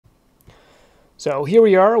So here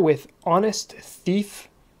we are with Honest Thief's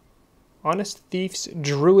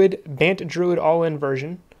Druid, Bant Druid all-in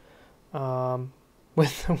version,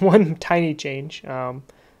 with one tiny change. I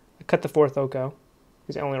cut the 4th Oko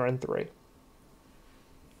because I only run 3.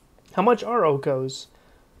 How much are Okos?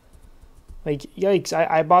 Like, yikes!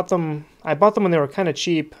 I bought them. I bought them when they were kind of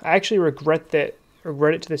cheap. I actually regret it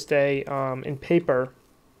to this day. In paper,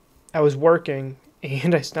 I was working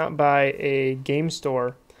and I stopped by a game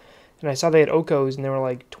store. And I saw they had Okos, and they were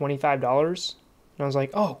like $25. And I was like,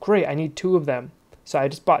 oh, great, I need 2 of them. So I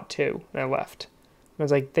just bought 2, and I left. And I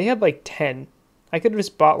was like, they had like 10. I could have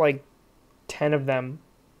just bought like 10 of them.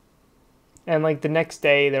 And like the next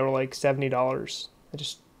day, they were like $70. I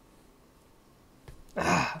just...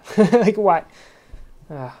 like, why?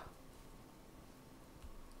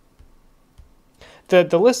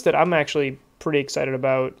 The list that I'm actually pretty excited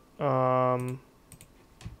about...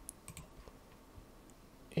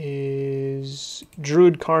 is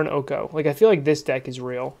Druid Karn Oko. Like, I feel like this deck is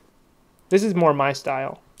real. This is more my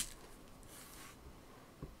style.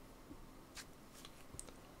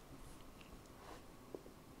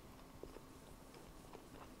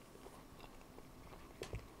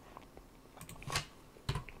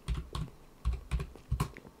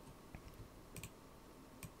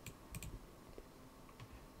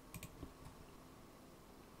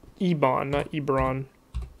 Ebon, not Eberron.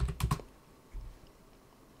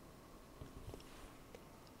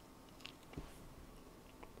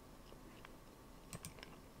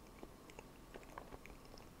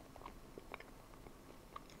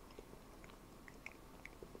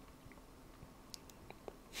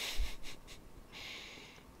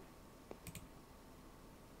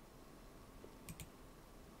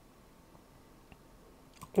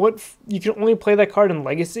 What? You can only play that card in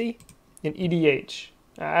Legacy? In EDH?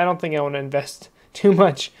 I don't think I want to invest too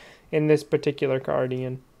much in this particular card,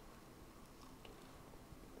 Ian.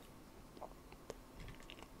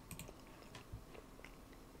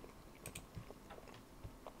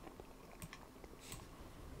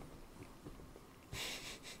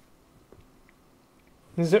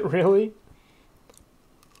 Is it really?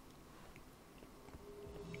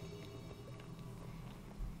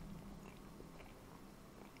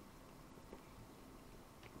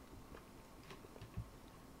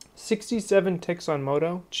 $67 ticks on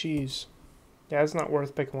Moto? Jeez. Yeah, it's not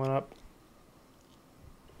worth picking one up.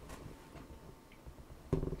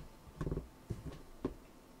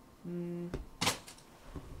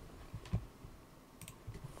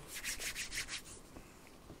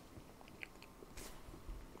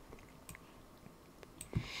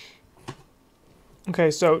 Okay,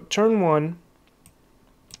 so turn 1,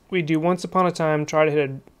 we do Once Upon a Time, try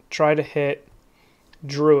to hit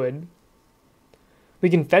Druid. We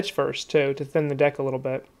can fetch first, too, to thin the deck a little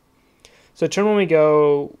bit. So turn 1 we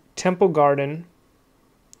go Temple Garden.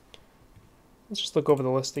 Let's just look over the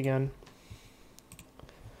list again.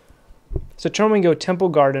 So turn 1 we go Temple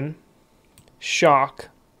Garden, Shock,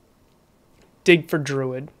 dig for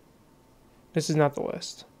Druid. This is not the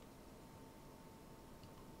list.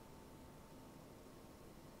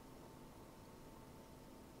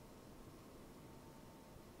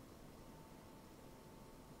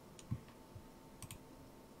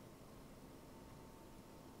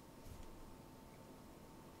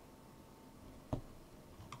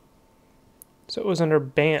 So it was under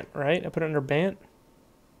Bant, right? I put it under Bant.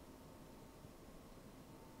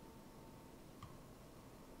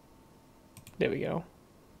 There we go.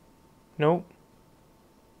 Nope.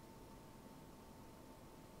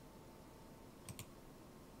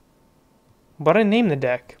 But I named the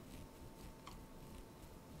deck.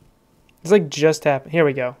 It's like just happened. Here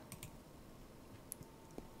we go.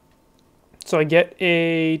 So I get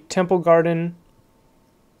a Temple Garden,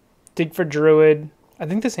 dig for Druid. I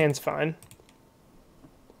think this hand's fine.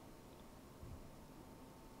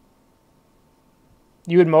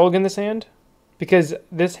 You would mulligan this hand? Because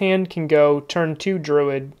this hand can go turn 2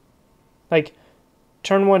 Druid, like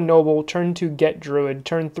turn 1 Noble, turn 2 Get Druid,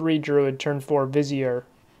 turn 3 Druid, turn 4 Vizier,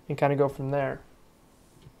 and kind of go from there.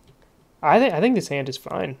 I think this hand is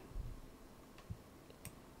fine.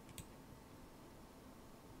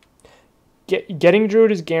 Getting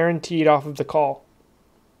Druid is guaranteed off of the call.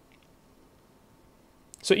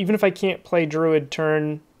 So even if I can't play Druid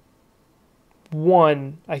turn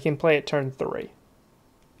 1, I can play it turn 3.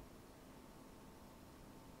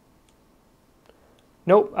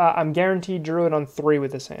 Nope, I'm guaranteed Druid on 3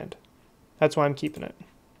 with this hand. That's why I'm keeping it.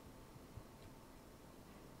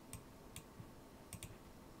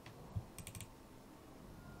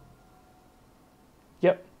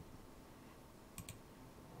 Yep.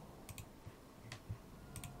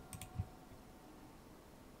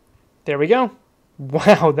 There we go.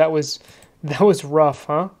 Wow, that was rough,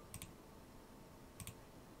 huh?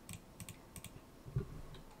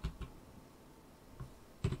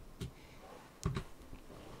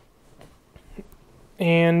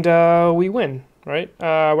 And we win, right?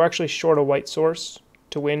 We're actually short a white source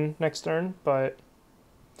to win next turn, but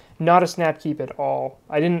not a snap keep at all.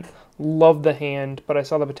 I didn't love the hand, but I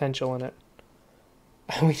saw the potential in it.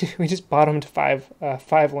 We just bottomed four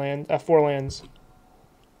lands.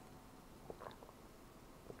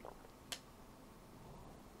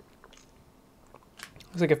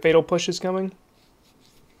 Looks like a fatal push is coming.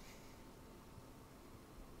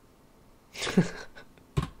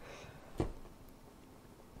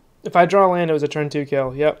 If I draw land, it was a turn 2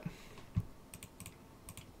 kill. Yep.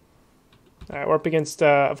 All right, we're up against.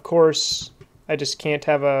 Of course, I just can't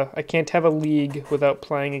have a league without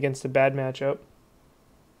playing against a bad matchup.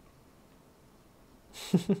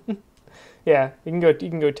 Yeah, you can go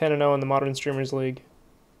 10-0 in the Modern Streamers League,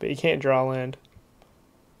 but you can't draw land.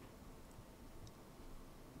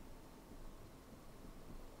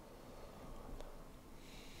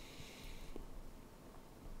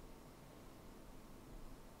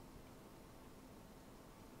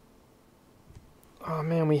 Oh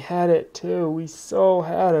man, we had it too. We so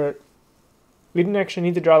had it. We didn't actually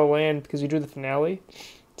need to draw the land because we drew the finale.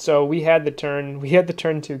 So we had the turn. We had the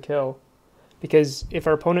turn 2 kill. Because if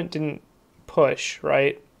our opponent didn't push,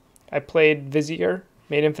 right? I played Vizier,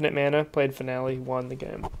 made infinite mana, played finale, won the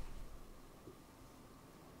game.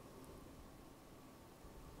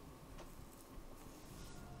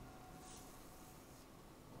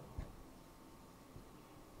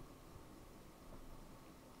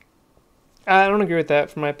 I don't agree with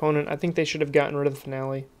that for my opponent. I think they should have gotten rid of the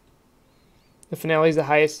finale. The finale is the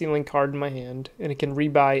highest ceiling card in my hand, and it can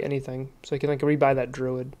rebuy anything. So I can like rebuy that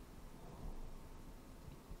Druid.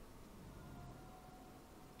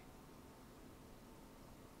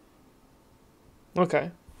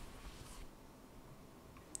 Okay.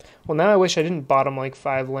 Well, now I wish I didn't bottom like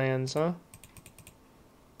 5 lands, huh?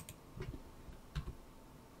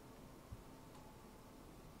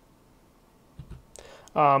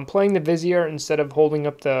 Playing the Vizier instead of holding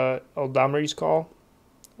up the Eldamri's Call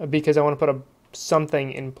because I want to put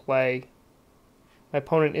something in play. My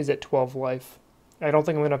opponent is at 12 life. I don't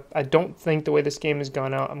think the way this game has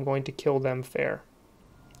gone out, I'm going to kill them fair.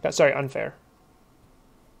 Sorry, unfair.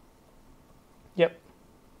 Yep.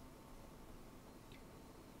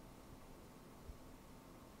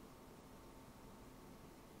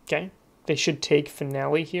 Okay. They should take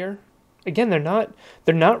finale here. Again, they're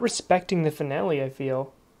not respecting the finale, I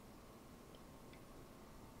feel.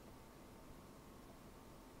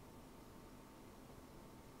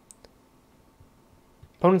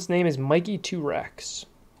 Opponent's name is Mikey 2 Rex.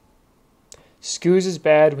 Scoos is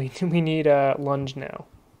bad. We need a Lunge now.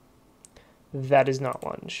 That is not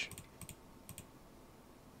Lunge.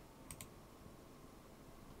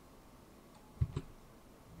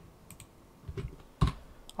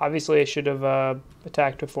 Obviously, I should have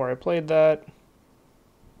attacked before I played that.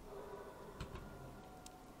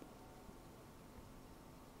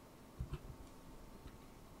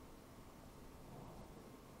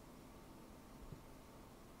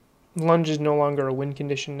 Lunge is no longer a win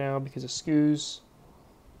condition now because of Scoos.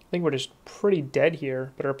 I think we're just pretty dead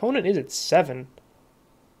here, but our opponent is at 7.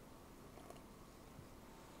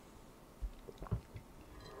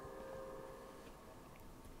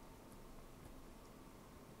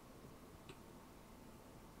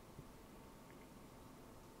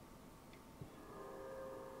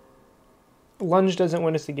 Lunge doesn't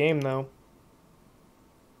win us the game, though.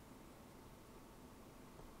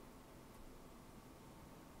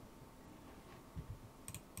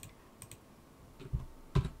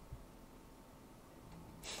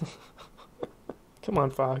 Come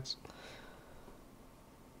on, Fox.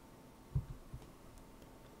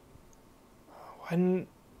 I don't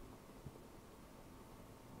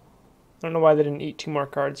know why they didn't eat 2 more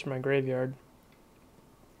cards from my graveyard.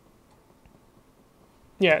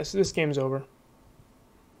 Yeah, so this game's over.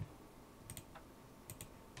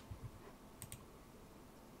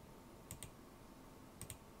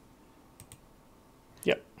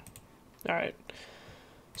 Yep. All right.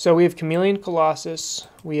 So we have Chameleon Colossus.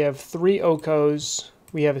 We have 3 Okos.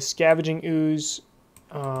 We have a Scavenging Ooze.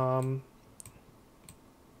 And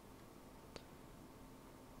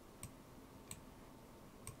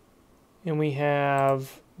we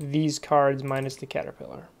have these cards minus the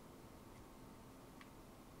Caterpillar.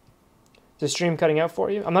 Is the stream cutting out for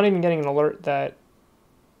you? I'm not even getting an alert that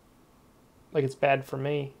like it's bad for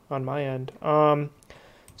me on my end.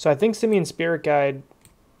 So I think Simian Spirit Guide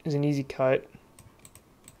is an easy cut.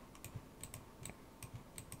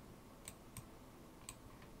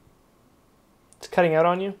 cutting out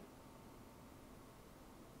on you?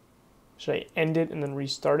 Should I end it and then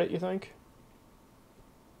restart it, you think?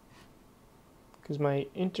 Because my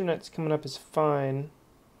internet's coming up as fine.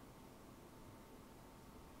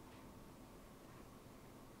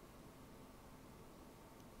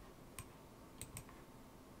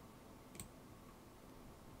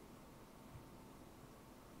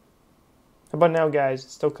 How about now, guys?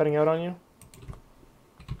 It's still cutting out on you?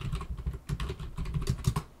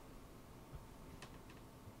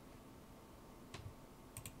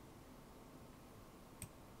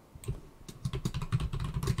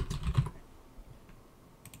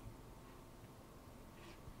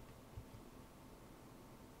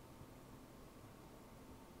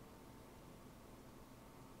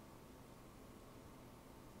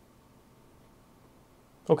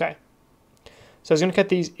 Okay. So I was going to cut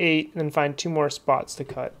these 8 and then find 2 more spots to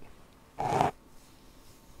cut.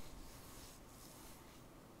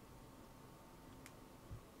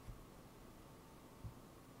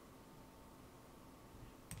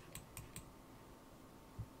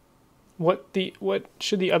 What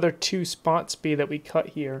should the other 2 spots be that we cut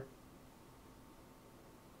here?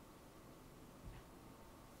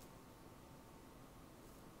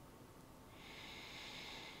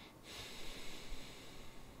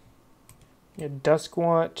 Yeah, Dusk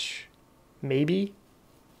Watch, maybe.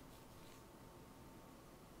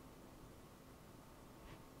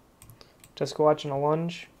 Dusk Watch and a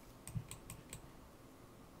Lunge.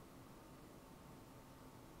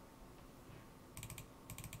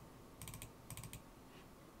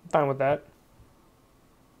 I'm fine with that.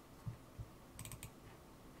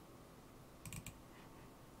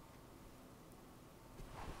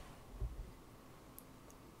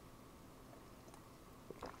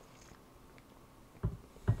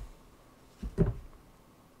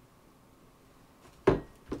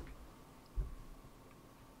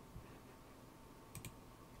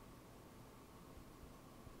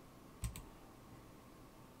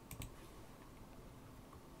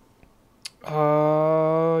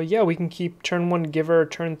 Yeah, we can keep turn 1 Giver,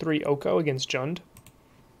 turn 3 Oko against Jund.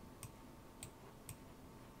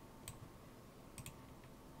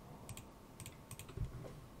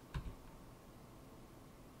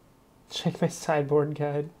 Check my sideboard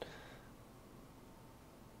guide.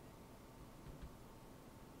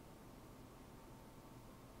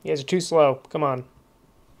 You guys are too slow. Come on.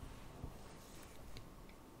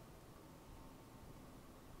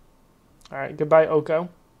 Alright, goodbye, Oko.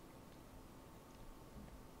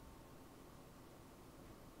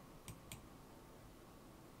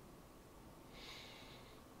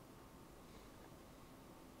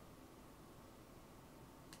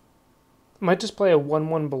 Might just play a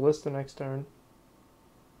 1/1 Ballista next turn.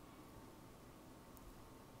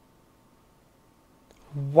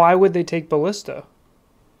 Why would they take Ballista?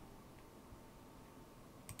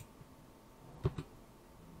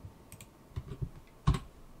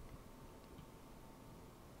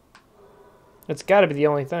 It's got to be the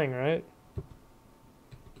only thing, right?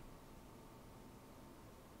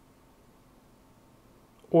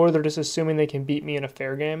 Or they're just assuming they can beat me in a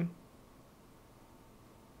fair game.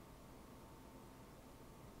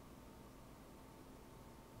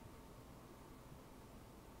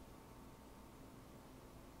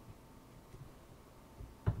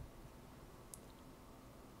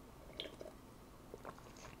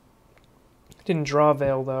 Didn't draw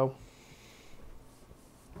Veil, though.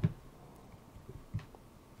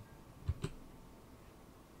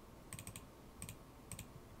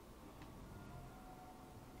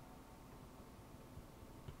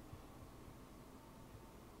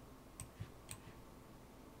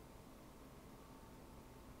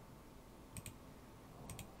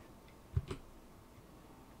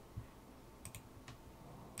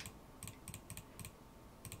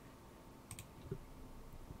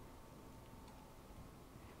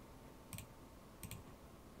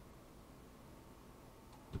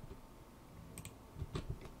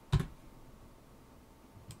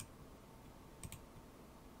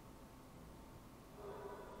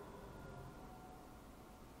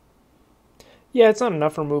 Yeah, it's not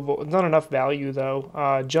enough removal. It's not enough value, though.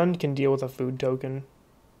 Jund can deal with a food token.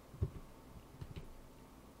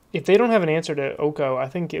 If they don't have an answer to Oko, I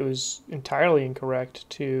think it was entirely incorrect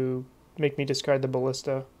to make me discard the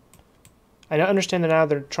Ballista. I understand that now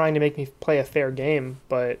they're trying to make me play a fair game,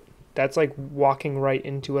 but that's like walking right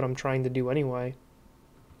into what I'm trying to do anyway.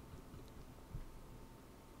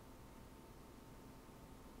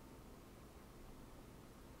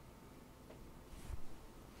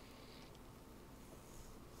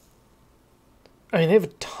 I mean, they have a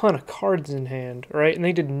ton of cards in hand, right? And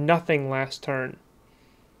they did nothing last turn.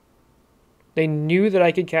 They knew that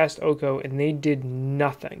I could cast Oko, and they did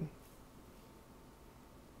nothing.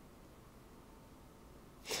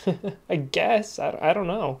 I guess. I don't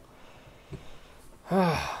know.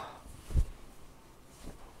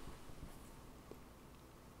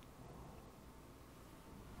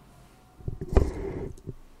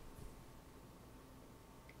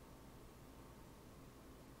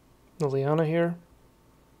 Liliana here.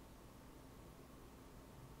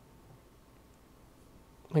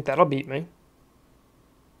 Like, that'll beat me.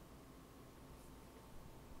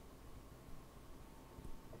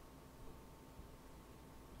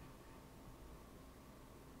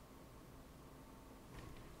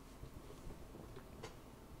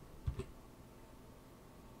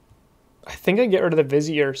 I think I get rid of the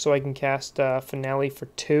Vizier so I can cast Finale for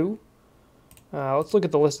 2. Let's look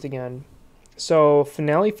at the list again. So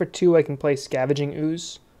Finale for 2, I can play Scavenging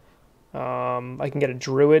Ooze. I can get a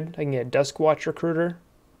Druid. I can get a Duskwatch Recruiter.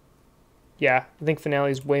 Yeah, I think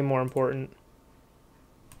Finale is way more important.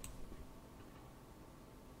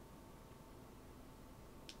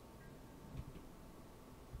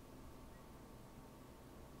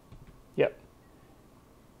 Yep.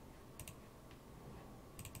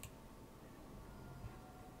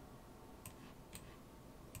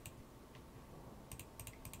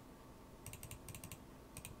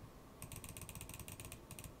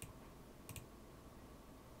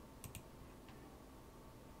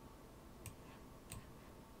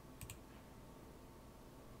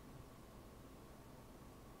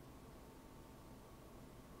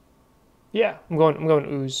 Yeah, I'm going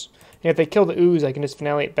Ooze. And if they kill the Ooze, I can just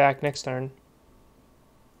Finale it back next turn.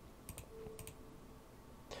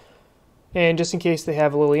 And just in case they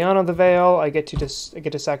have Liliana the Veil, I get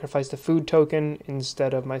to sacrifice the food token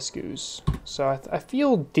instead of my Scoos. So I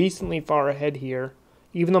feel decently far ahead here,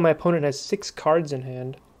 even though my opponent has 6 cards in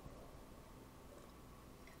hand.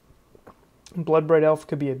 Bloodbright Elf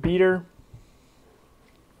could be a beater.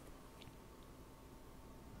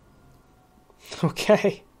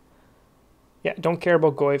 Okay. Yeah, don't care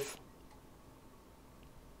about Goyf.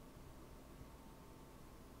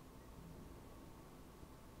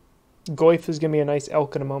 Goyf is going to be a nice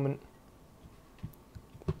elk in a moment.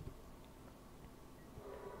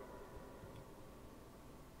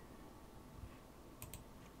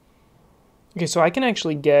 Okay, so I can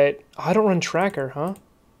actually get... Oh, I don't run Tracker, huh?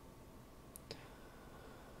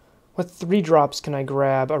 What 3-drops can I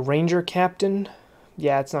grab? A Ranger Captain?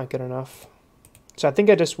 Yeah, it's not good enough. So I think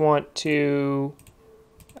I just want to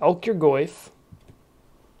elk your Goyf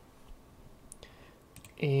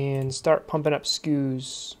and start pumping up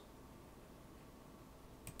Scoos.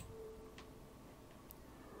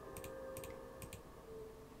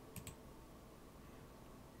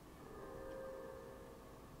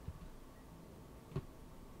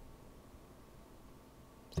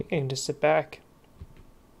 I think I can just sit back.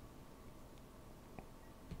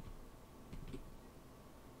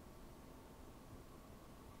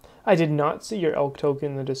 I did not see your elk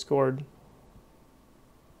token in the Discord.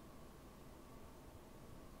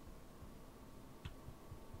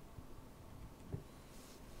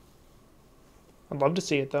 I'd love to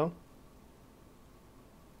see it, though.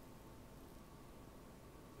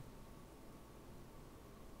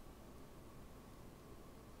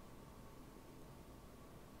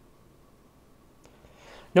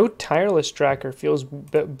 No Tireless Tracker feels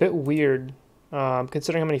a bit weird,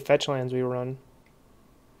 considering how many fetch lands we run.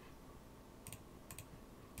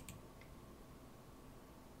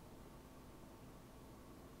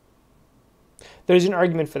 There's an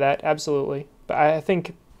argument for that, absolutely. But I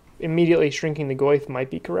think immediately shrinking the Goyf might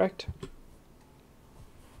be correct.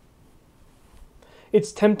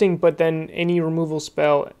 It's tempting, but then any removal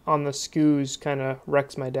spell on the Scoos kind of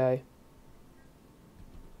wrecks my day.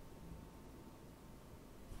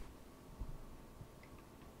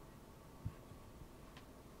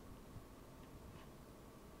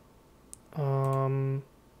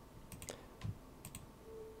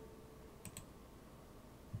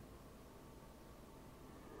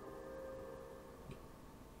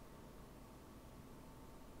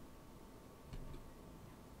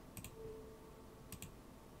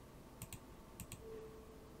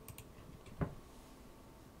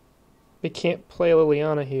 They can't play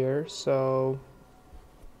Liliana here, so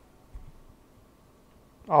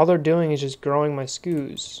all they're doing is just growing my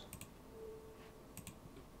Scoos.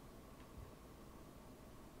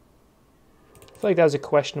 I feel like that was a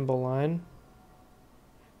questionable line.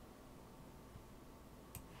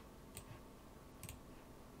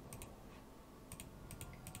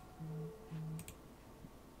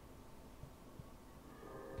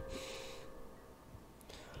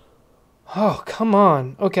 Oh, come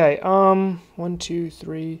on. Okay, 1, 2,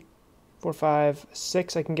 3. 4, 5,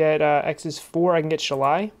 6. I can get X is 4. I can get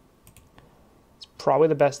Shalai. It's probably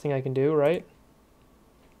the best thing I can do, right?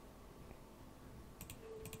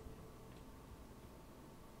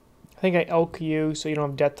 I think I elk you so you don't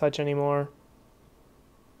have Death Touch anymore.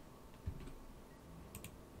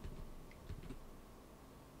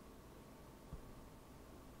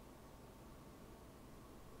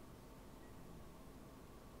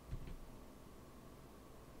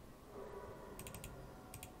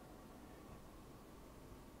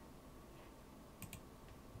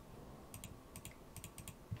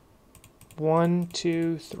 One,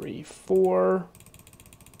 two, three, four.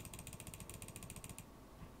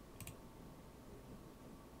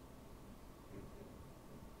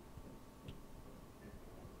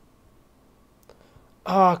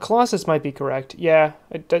 Colossus might be correct. Yeah,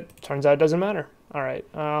 it turns out it doesn't matter. All right.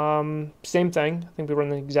 Same thing. I think we run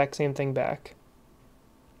the exact same thing back.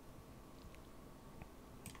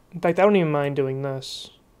 In fact, I don't even mind doing this.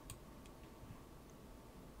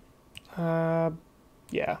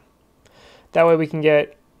 Yeah. That way we can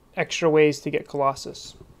get extra ways to get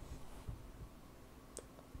Colossus.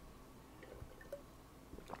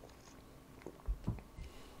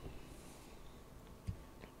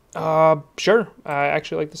 Sure. I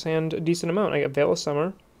actually like this hand a decent amount. I got Veil of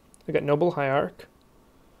Summer. I got Noble Hierarch.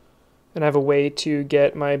 And I have a way to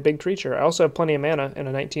get my big creature. I also have plenty of mana in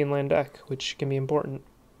a 19 land deck, which can be important.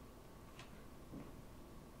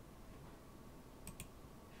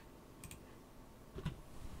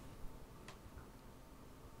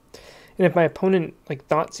 And if my opponent like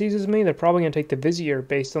thought seizes me, they're probably going to take the Vizier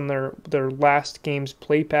based on their last game's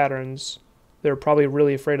play patterns. They're probably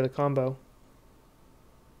really afraid of the combo.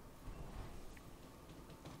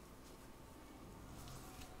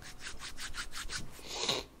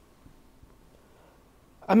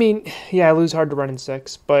 I mean, yeah, I lose hard to run in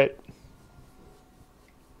 6, but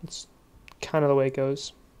it's kind of the way it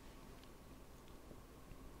goes.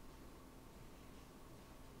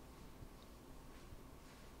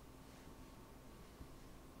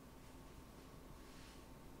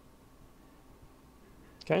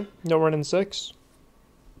 Okay, no run in 6.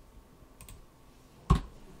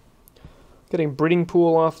 Getting Breeding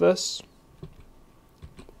Pool off this.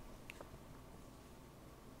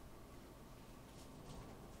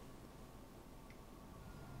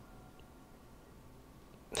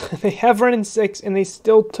 They have run in 6, and they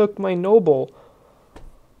still took my Noble.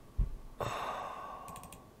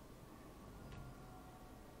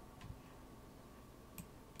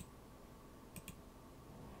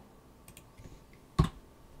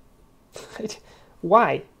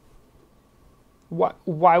 Why?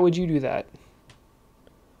 Why would you do that?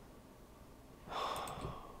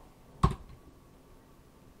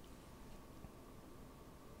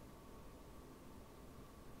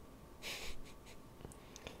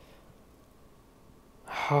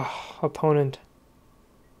 Opponent.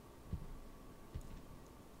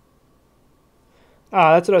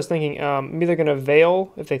 That's what I was thinking. I'm either going to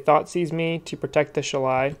Veil if they thought seize me to protect the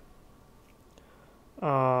Shalai.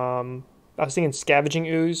 I was thinking Scavenging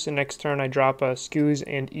Ooze, and next turn I drop a Skooz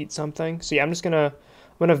and eat something. So yeah, I'm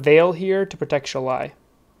gonna Veil here to protect Shalai. I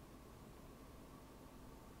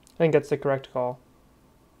think that's the correct call.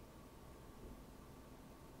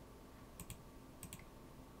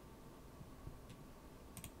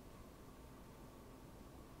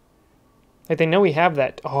 Like they know we have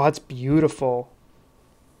that. Oh, that's beautiful.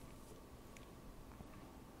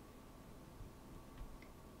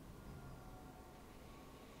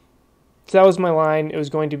 So that was my line. It was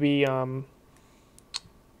going to be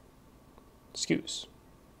Skooz.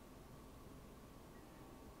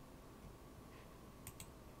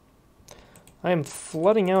 I am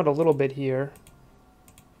flooding out a little bit here.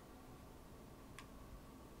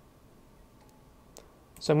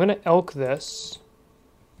 So I'm going to Elk this.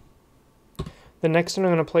 The next one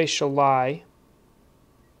I'm going to play Shalai.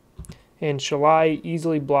 And Shalai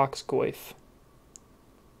easily blocks Goyf.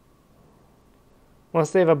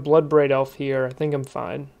 Unless they have a Bloodbraid Elf here, I think I'm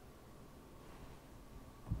fine.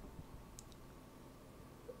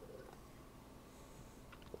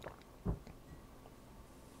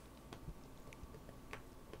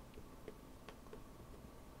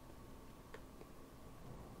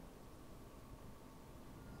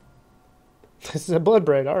 This is a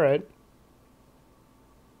Bloodbraid, alright.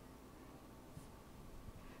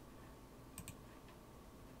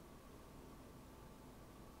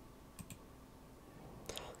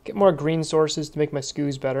 Get more green sources to make my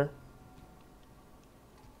Skooz better.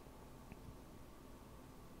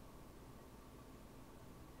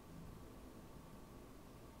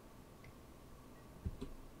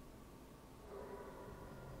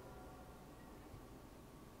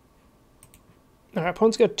 Our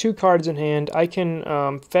opponent's got 2 cards in hand. I can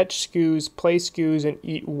fetch Scoos, play Scoos, and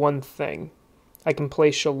eat 1 thing. I can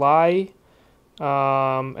play Shalai,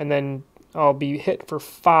 and then I'll be hit for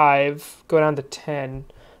 5, go down to 10.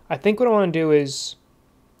 I think what I want to do is...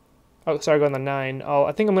 Oh, sorry, go on the 9.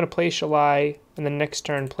 I think I'm going to play Shalai, and then next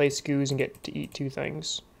turn play Scoos and get to eat 2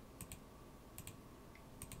 things.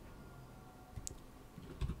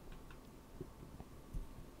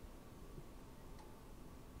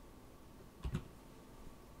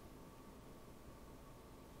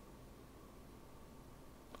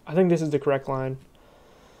 I think this is the correct line.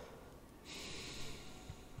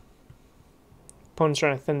 Opponent's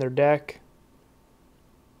trying to thin their deck.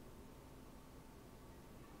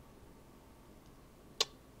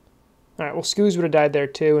 Alright, well, Scoos would have died there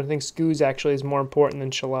too, and I think Scoos actually is more important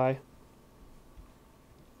than Shalai.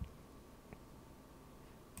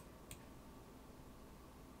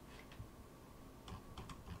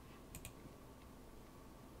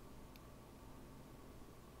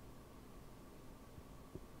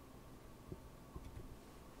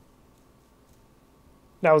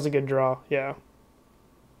 That was a good draw, yeah.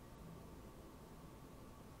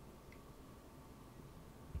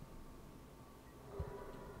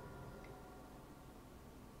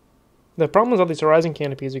 The problem is all these Horizon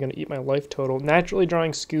Canopies are going to eat my life total. Naturally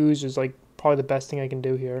drawing Scoos is like probably the best thing I can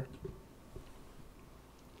do here.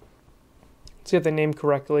 Let's see if they name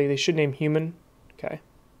correctly. They should name human. Okay.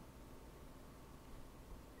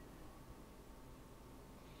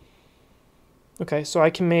 Okay, so I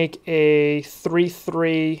can make a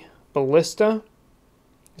 3/3 Ballista,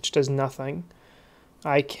 which does nothing.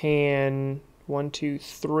 I can 1, 2,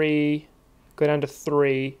 3, go down to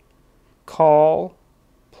 3, call,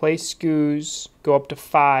 play Scoos, go up to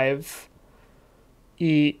 5,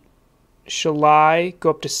 eat Shalai, go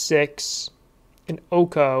up to 6, and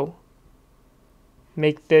Oko,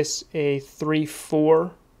 make this a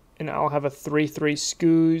 3/4, and I'll have a 3/3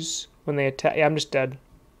 Scoos when they attack. Yeah, I'm just dead.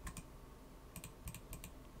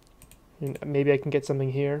 And maybe I can get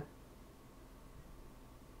something here.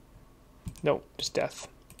 Nope, just death.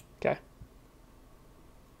 Okay.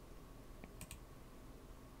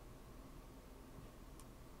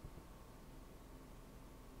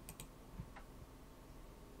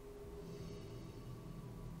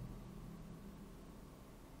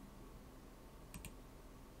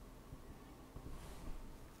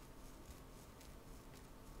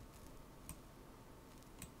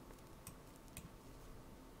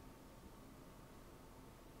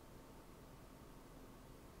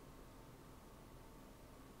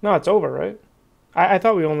 No, it's over, right? I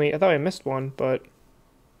thought I thought I missed one, but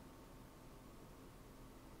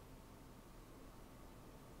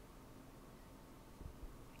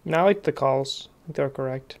no, I like the calls. I think they're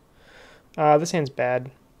correct. This hand's bad.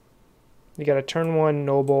 You got a turn 1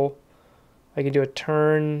 Noble. I can do a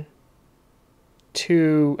turn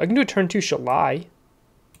 2. I can do a turn 2 Shalai.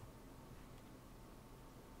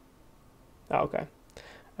 Oh, okay.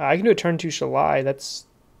 I can do a turn 2 Shalai. That's...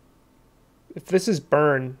 If this is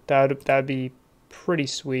burn, that'd be pretty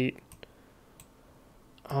sweet.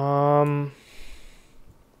 Another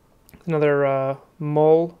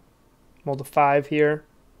mull to 5 here.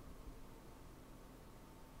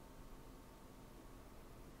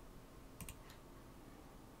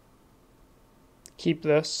 Keep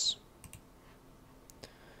this.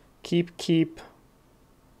 Keep.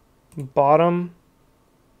 Bottom.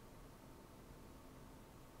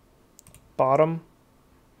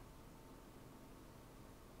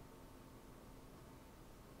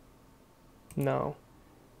 No.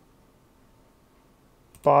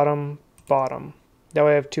 Bottom. That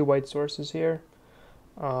way I have 2 white sources here.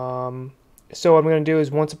 So what I'm going to do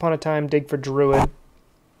is Once Upon a Time dig for Druid.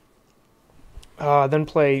 Then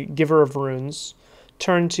play Giver of Runes.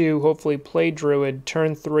 Turn 2, hopefully play Druid.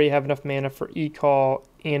 Turn 3, have enough mana for E-Call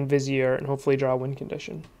and Vizier, and hopefully draw a win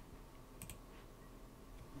condition.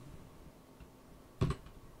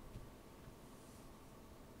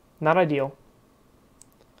 Not ideal.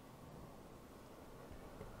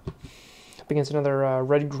 Up against another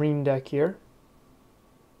red-green deck here.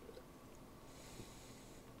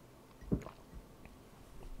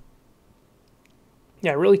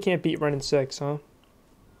 Yeah, I really can't beat Ren and 6, huh?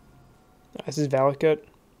 This is Valakut.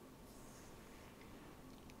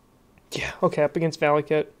 Yeah, okay, up against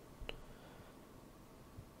Valakut.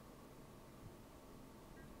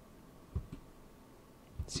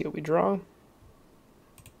 See what we draw.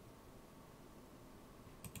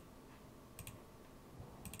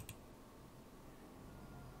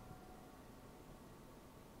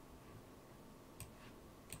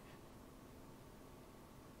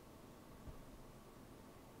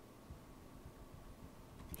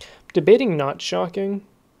 Debating not shocking.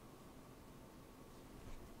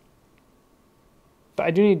 But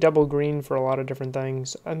I do need double green for a lot of different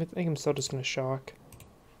things. I think I'm still just going to shock.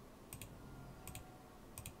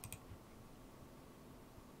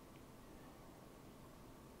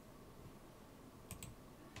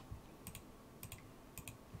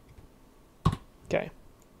 Okay.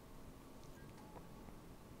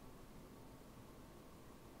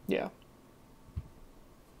 Yeah.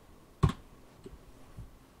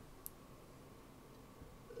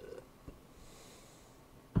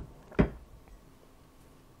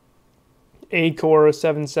 A core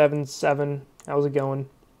 777. How's it going?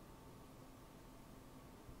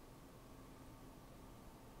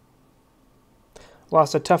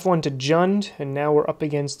 Lost a tough one to Jund, and now we're up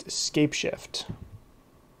against Escape Shift.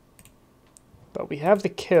 But we have the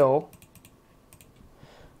kill,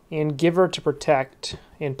 and Giver to protect,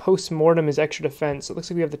 and Post-Mortem is extra defense. So it looks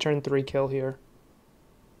like we have the turn 3 kill here.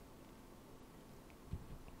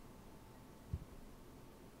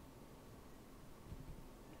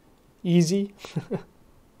 Easy.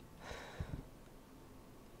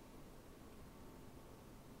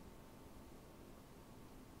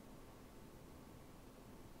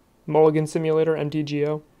 Mulligan Simulator,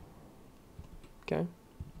 MTGO. Okay.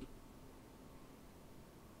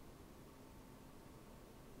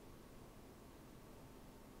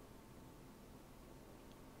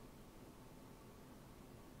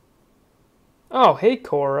 Oh, hey,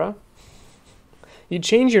 Cora. You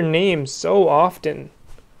change your name so often.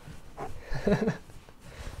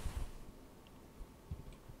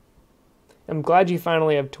 I'm glad you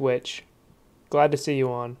finally have Twitch. Glad to see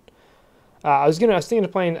you on. I was thinking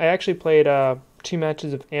of playing. I actually played 2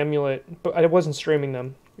 matches of Amulet, but I wasn't streaming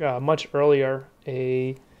them much earlier.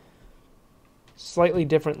 A slightly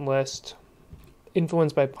different list,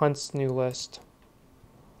 influenced by Punt's new list.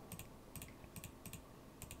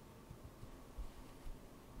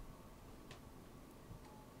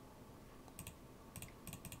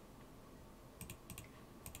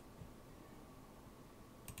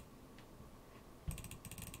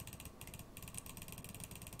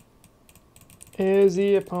 Is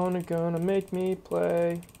the opponent gonna make me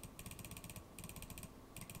play?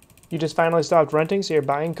 You just finally stopped renting, so you're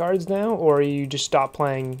buying cards now, or you just stopped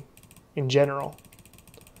playing in general?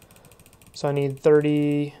 So I need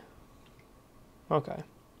 30. Okay.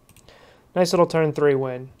 Nice little turn 3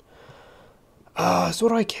 win. So what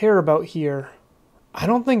do I care about here? I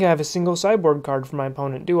don't think I have a single sideboard card for my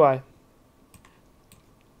opponent, do I?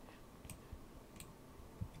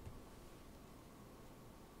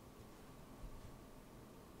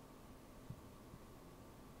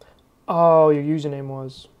 Oh, your username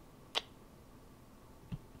was.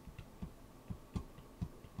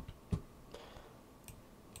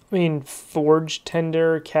 I mean, Forge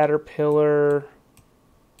Tender, Caterpillar.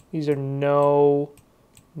 These are no.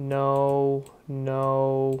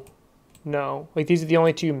 Like, these are the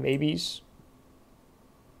only 2 maybes.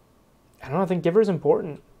 I don't know, I think Giver's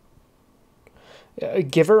important.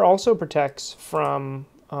 Giver also protects from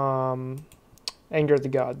Anger of the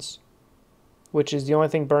Gods, which is the only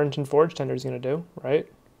thing Burnt and Forge Tender is going to do, right?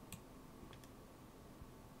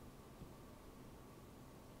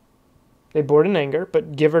 They board in Anger,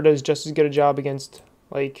 but Giver does just as good a job against,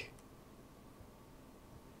 like...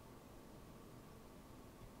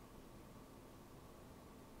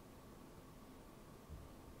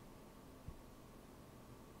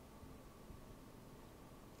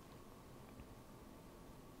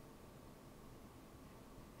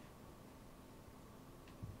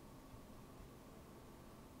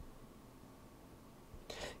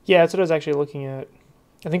 Yeah, that's what I was actually looking at.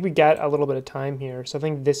 I think we got a little bit of time here, so I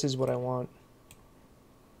think this is what I want.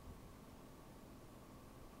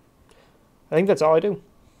 I think that's all I do.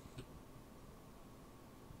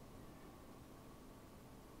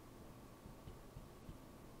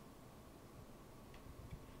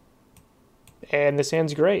 And this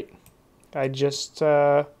hand's great. I just...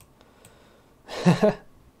 yeah,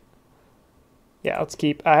 let's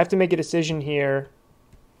keep... I have to make a decision here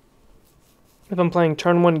if I'm playing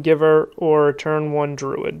turn 1 Giver or turn 1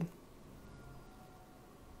 Druid.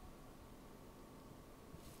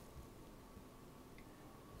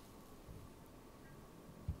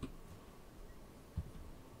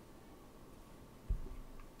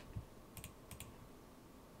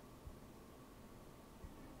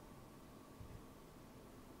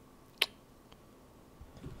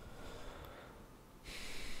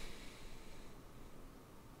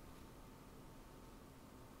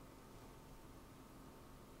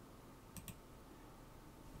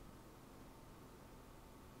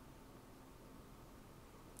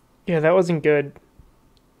 Yeah, that wasn't good.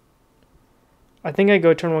 I think I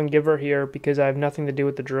go turn 1 Giver here because I have nothing to do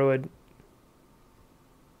with the Druid.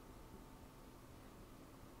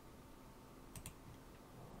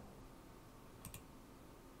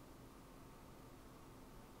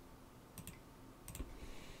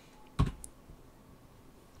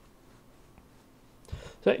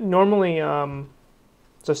 So normally,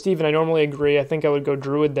 so Steven, I normally agree. I think I would go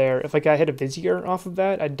Druid there. If like I hit a Vizier off of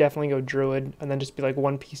that, I'd definitely go Druid and then just be like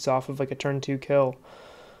 1 piece off of like a turn 2 kill.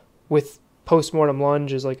 With Postmortem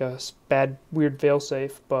Lunge is like a bad, weird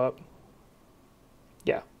failsafe, but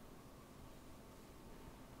yeah.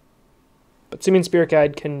 But Simian Spirit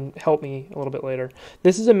Guide can help me a little bit later.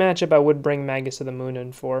 This is a matchup I would bring Magus of the Moon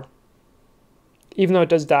in for. Even though it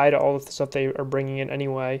does die to all of the stuff they are bringing in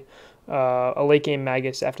anyway, a late game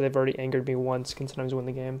Magus after they've already angered me once can sometimes win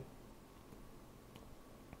the game.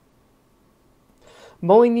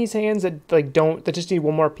 Mulling these hands that that just need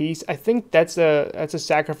 1 more piece, I think that's a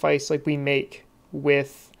sacrifice like we make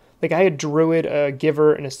with like I had Druid, a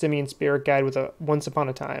Giver, and a Simian Spirit Guide with a Once Upon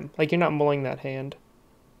a Time. Like you're not mulling that hand.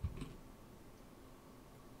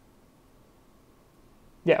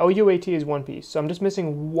 Yeah, OUAT is 1 piece, so I'm just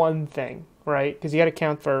missing 1 thing, right? Because you got to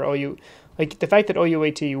count for OU. Like the fact that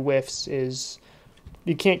OUAT whiffs is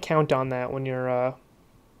you can't count on that when you're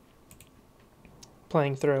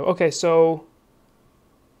playing through. Okay, so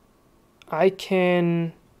I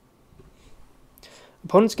can.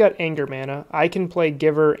 Opponent's got Anger mana. I can play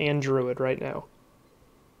Giver and Druid right now.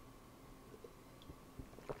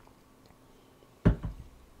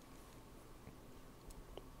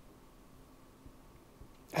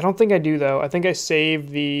 I don't think I do though. I think I save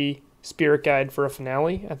the Spirit Guide for a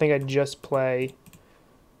finale. I think I just play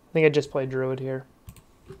Druid here.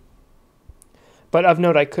 But of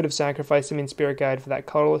note, I could have sacrificed Simian Spirit Guide for that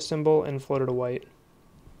colorless symbol and floated a white.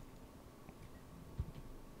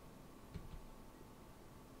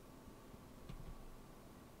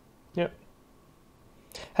 Yep.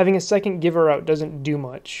 Having a second Giver out doesn't do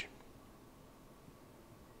much.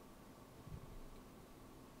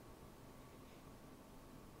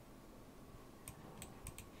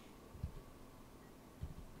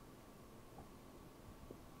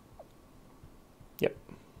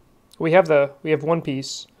 We have 1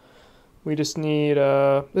 piece. We just need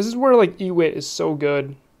this is where like Ewit is so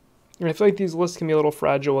good. And I feel like these lists can be a little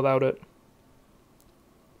fragile without it.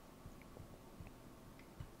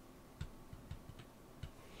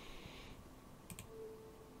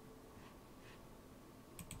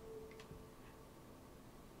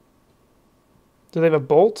 Do they have a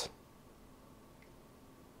bolt?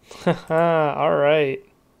 Haha, alright.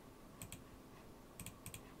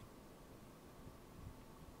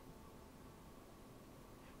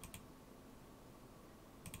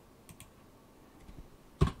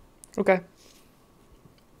 Okay.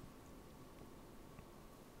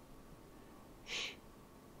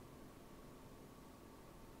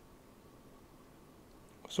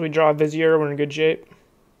 So we draw a Vizier, we're in good shape.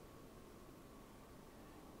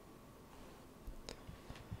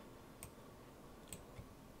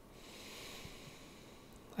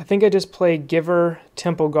 I think I just play Giver,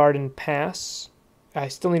 Temple Guard, and pass. I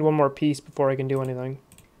still need 1 more piece before I can do anything.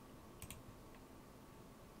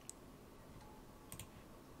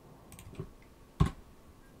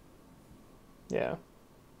 Yeah.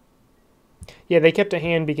 Yeah, they kept a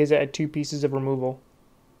hand because it had 2 pieces of removal.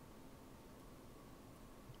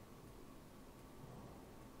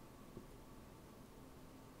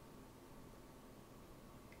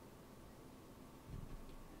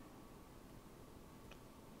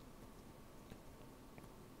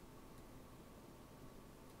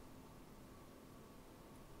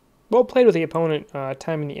 Well played with the opponent,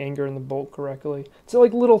 timing the anger and the bolt correctly. So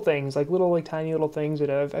like little things, like tiny little things that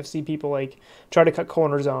I've seen people like try to cut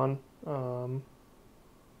corners on.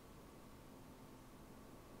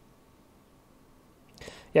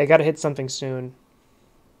 Yeah, I got to hit something soon.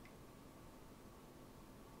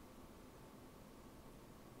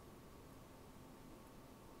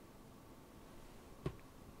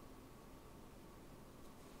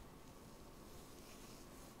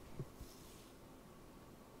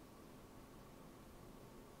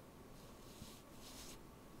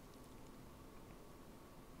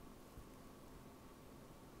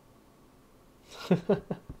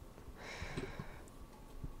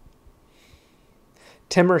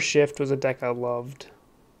 Timur Shift was a deck I loved.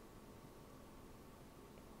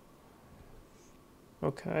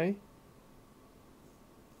 Okay.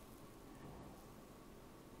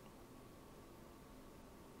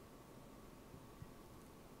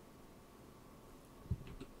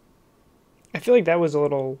 I feel like that was a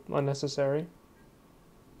little unnecessary.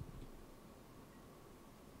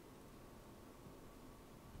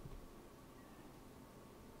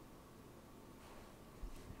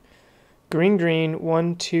 Green, green,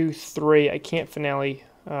 1, 2, 3. I can't finale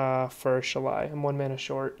for Shalai. I'm 1 mana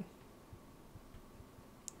short.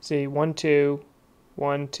 See, 1, 2,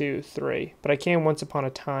 1, 2, 3. But I can Once Upon a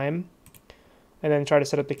Time, and then try to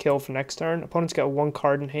set up the kill for next turn. Opponent's got 1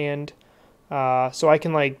 card in hand, so I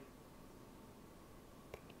can like.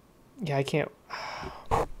 Yeah, I can't.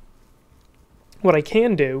 What I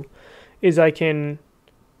can do is I can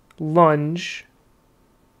lunge,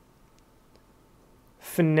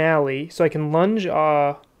 finale. So I can lunge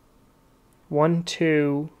 1,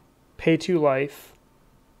 2, pay 2 life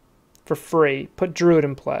for free. Put Druid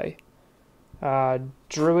in play.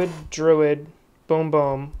 Druid, boom,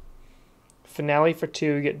 boom. Finale for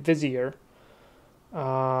 2, get Vizier.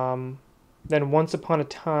 Then Once Upon a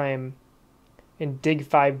Time and dig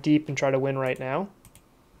 5 deep and try to win right now.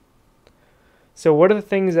 So what are the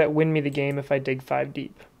things that win me the game if I dig 5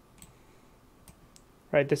 deep?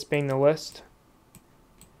 Right, this being the list.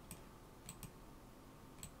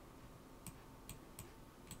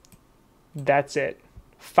 That's it.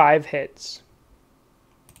 5 hits.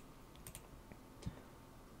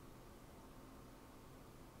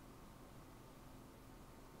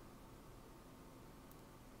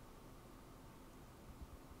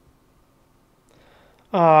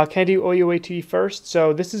 Can I do OUAT first?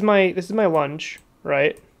 So this is my lunge,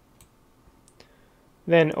 right?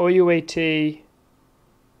 Then OUAT.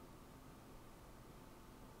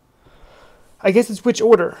 I guess it's which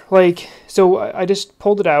order. Like, so I just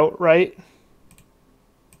pulled it out, right?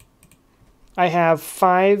 I have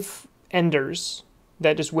 5 enders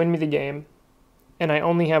that just win me the game, and I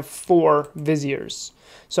only have 4 viziers.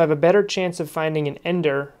 So I have a better chance of finding an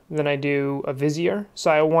ender than I do a vizier.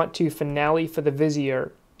 So I want to finale for the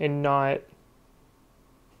vizier and not...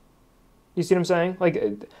 You see what I'm saying? Like,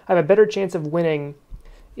 I have a better chance of winning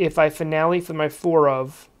if I finale for my 4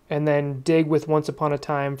 of, and then dig with Once Upon a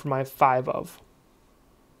Time for my 5 of.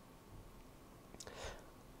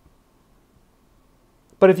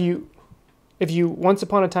 But if you Once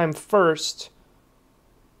Upon a Time first,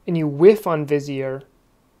 and you whiff on Vizier,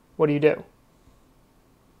 what do?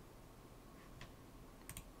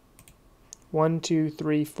 1, 2,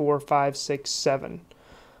 3, 4, 5, 6, 7.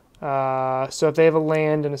 So if they have a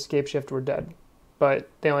land and escape shift, we're dead. But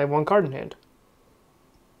they only have 1 card in hand.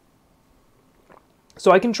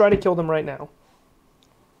 So I can try to kill them right now.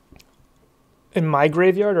 In my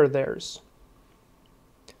graveyard or theirs?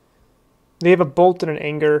 They have a Bolt and an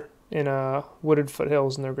Anger in Wooded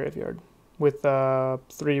Foothills in their graveyard with 4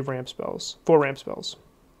 ramp spells.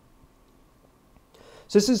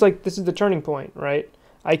 So this is the turning point, right?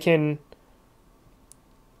 I can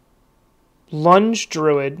lunge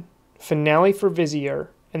Druid, finale for Vizier,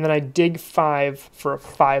 and then I dig 5 for a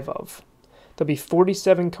 5 of. There'll be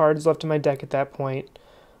 47 cards left in my deck at that point.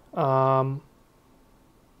 Yeah,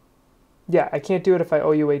 I can't do it if I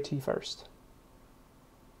OUAT first.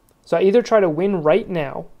 So I either try to win right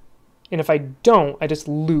now, and if I don't, I just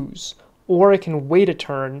lose. Or I can wait a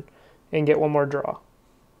turn and get 1 more draw.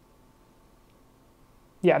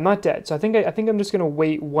 Yeah, I'm not dead. So I think I'm just gonna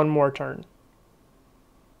wait 1 more turn.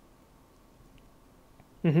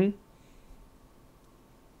 I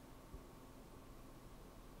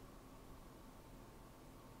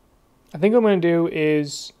think what I'm going to do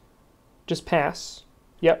is just pass.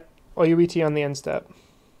 Yep, OUET on the end step.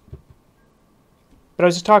 But I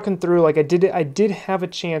was just talking through, like, I did have a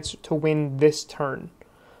chance to win this turn.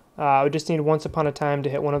 I would just need Once Upon a Time to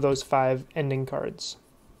hit one of those 5 ending cards.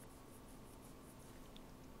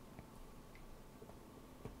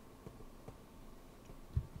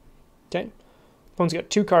 Okay. Opponent's got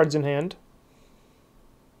 2 cards in hand.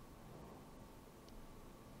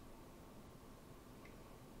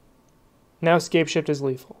 Now escape shift is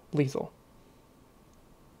lethal.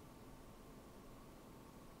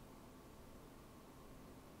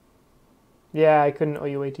 Yeah, I couldn't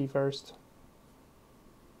OUAT first.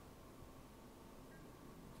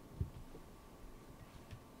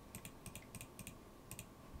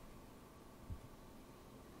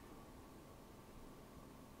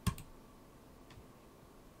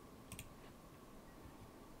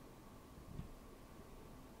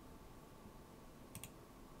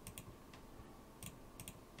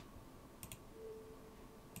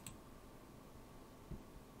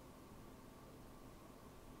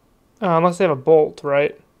 Unless they have a Bolt,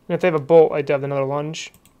 right? And if they have a Bolt, I'd have another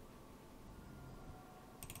Lunge.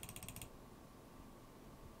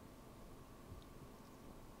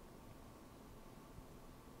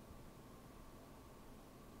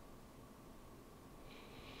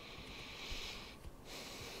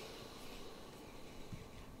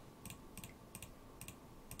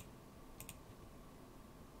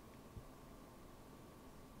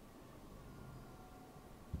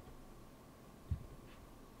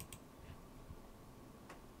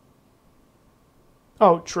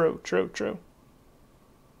 Oh, true, true, true.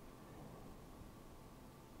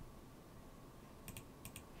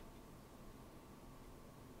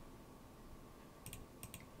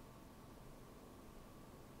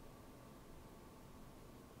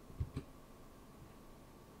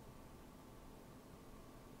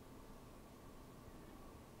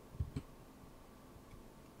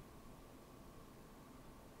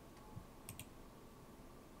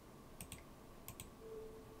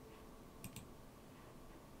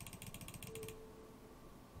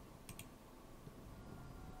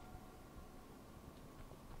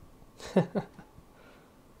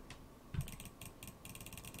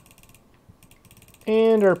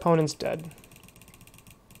 And our opponent's dead.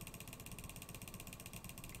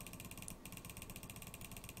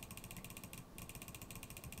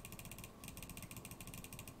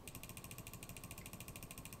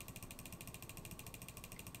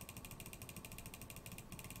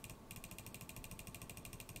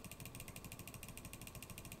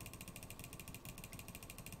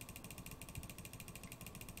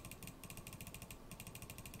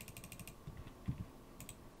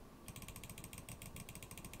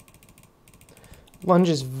 Lunge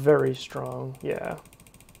is very strong, yeah.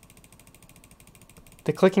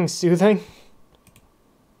 The clicking soothing?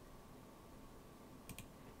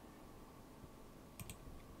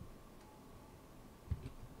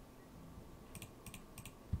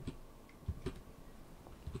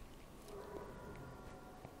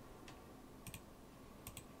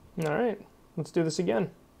 Alright, let's do this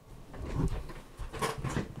again.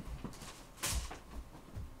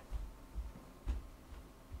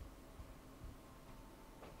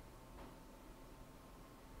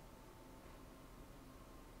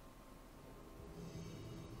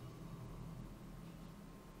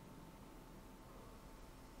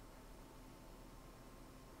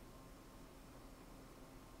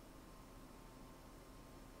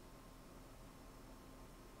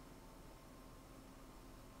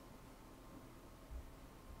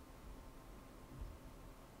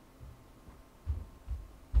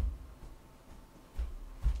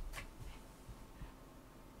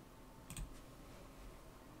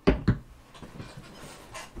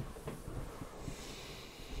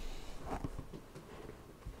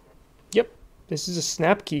 Yep, this is a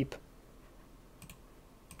snap keep.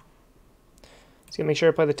 Just gotta make sure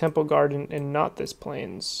I play the Temple Guard and not this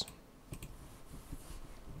Plains.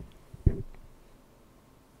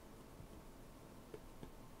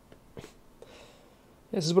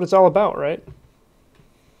 This is what it's all about, right?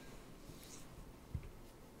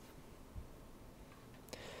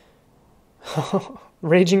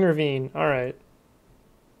 Raging Ravine, alright.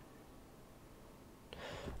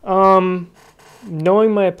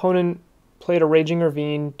 Knowing my opponent played a Raging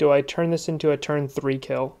Ravine, do I turn this into a turn 3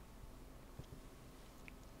 kill?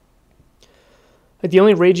 Like, the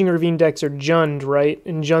only Raging Ravine decks are Jund, right?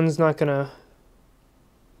 And Jund's not gonna...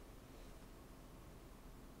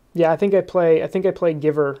 Yeah, I think I play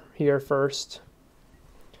Giver here first.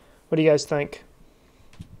 What do you guys think?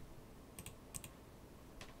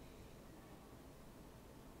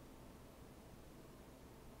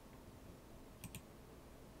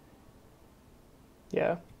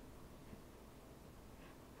 Yeah.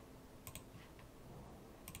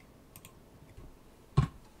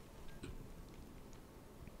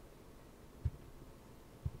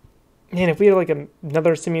 Man, if we had like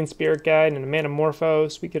another Simian Spirit Guide and a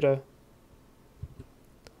Manamorphose, we could have...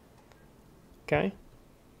 Okay.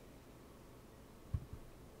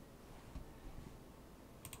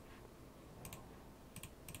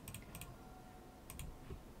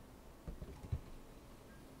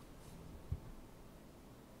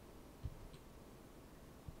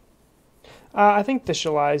 I think the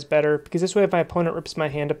Shalai is better, because this way if my opponent rips my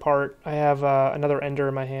hand apart, I have another Ender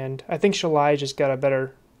in my hand. I think Shalai just got a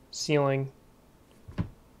better ceiling.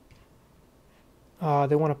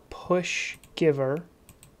 They want to push Giver.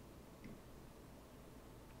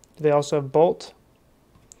 Do they also have Bolt?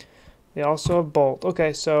 They also have Bolt.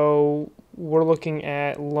 Okay, so we're looking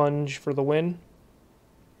at Lunge for the win.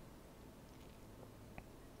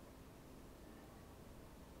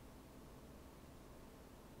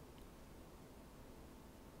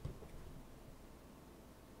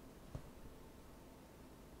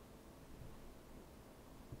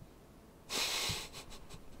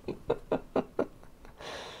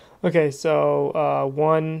 Okay, so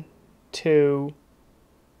 1, 2,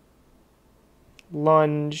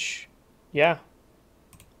 Lunge, yeah.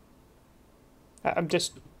 I'm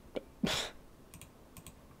just...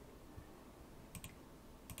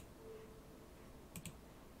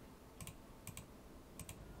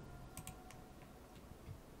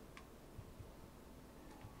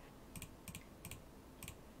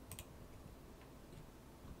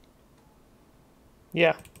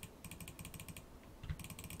 Yeah.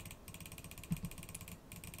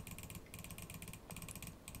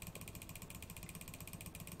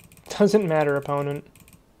 Doesn't matter, opponent.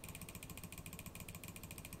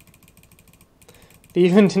 They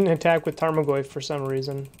even didn't attack with Tarmogoyf for some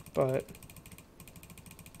reason, but...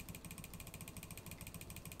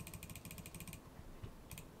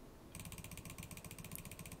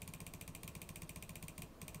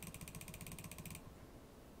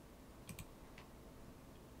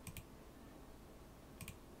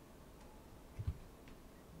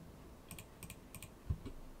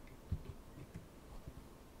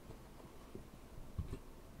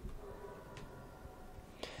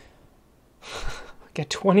 Got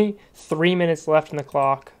 23 minutes left in the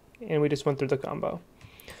clock, and we just went through the combo.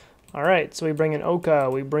 Alright, so we bring in Oka,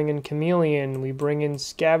 we bring in Chameleon, we bring in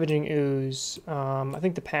Scavenging Ooze. I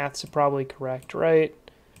think the paths are probably correct, right?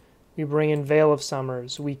 We bring in Veil of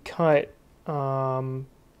Summers. We cut a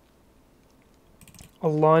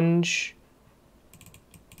Lunge.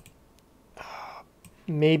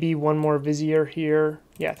 Maybe one more Vizier here.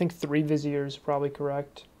 Yeah, I think 3 Viziers are probably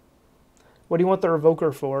correct. What do you want the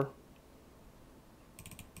Revoker for?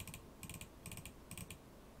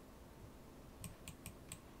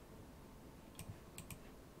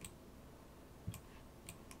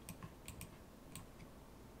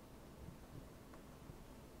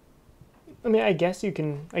 I mean, I guess you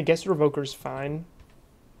can... I guess Revoker's fine.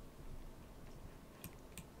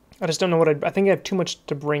 I just don't know what I think I have too much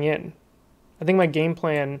to bring in. I think my game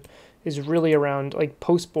plan is really around... Like,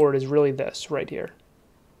 post-board is really this right here.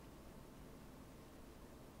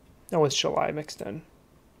 Oh, with Shalai mixed in.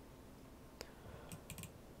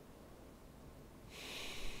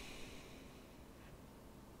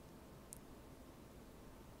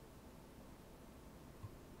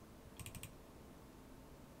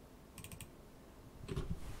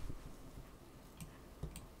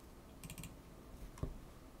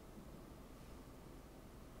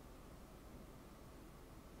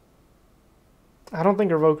 I don't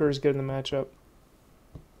think Revoker is good in the matchup.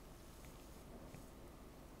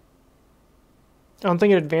 I don't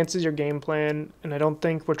think it advances your game plan, and I don't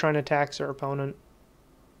think we're trying to tax our opponent.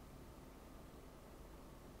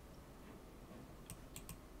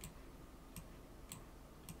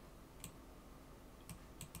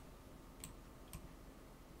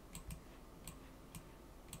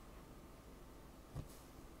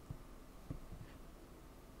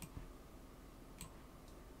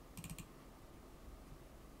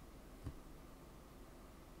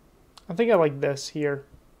 I think I like this here.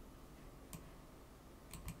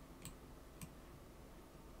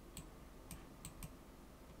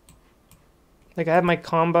 Like, I have my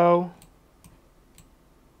combo.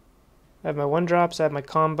 I have my 1-drops, I have my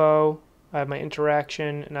combo, I have my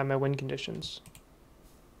interaction, and I have my win conditions.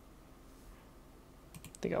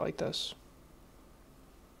 I think I like this.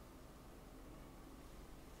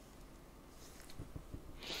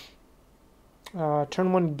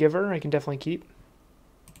 Turn 1 Giver, I can definitely keep.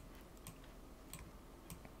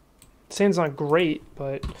 Sand's not great,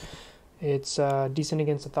 but it's decent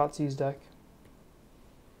against the Thoughtseize deck.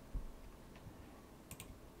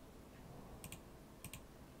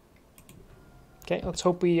 Okay, let's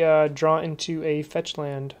hope we draw into a fetch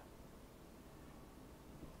land.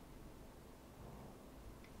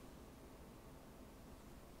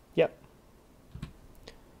 Yep.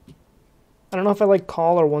 I don't know if I like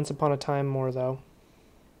Call or Once Upon a Time more, though.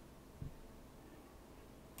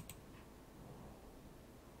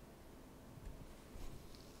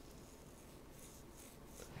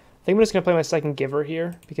 I think I'm just going to play my second Giver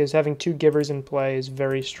here, because having 2 Givers in play is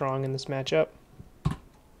very strong in this matchup.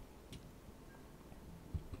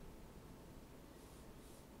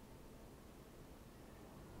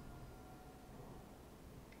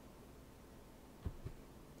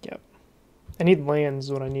 Yep. I need lands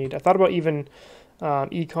is what I need. I thought about even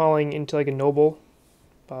e-calling into like a Noble,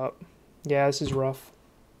 but yeah, this is rough.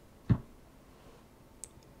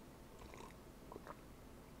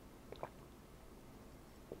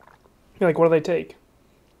 Like, what do they take?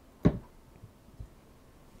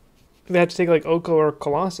 They have to take like Oko or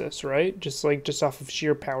Colossus, right? Just off of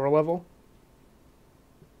sheer power level.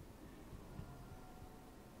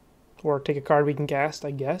 Or take a card we can cast,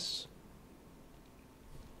 I guess.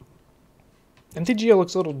 MTGO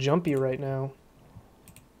looks a little jumpy right now.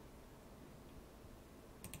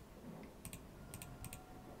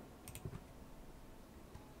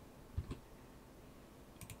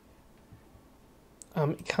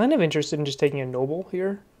 I'm kind of interested in just taking a Noble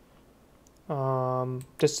here.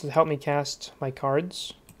 Just to help me cast my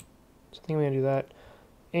cards. So I think I'm going to do that.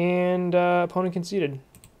 And opponent conceded.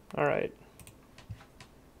 Alright.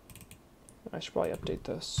 I should probably update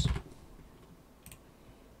this.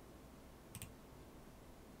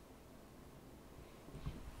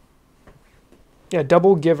 Yeah,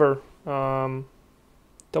 double giver.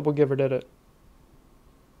 Double giver did it.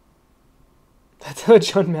 That's how the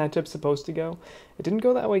Jund matchup's supposed to go. It didn't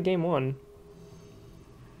go that way game one.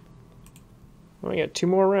 We got 2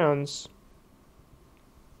 more rounds.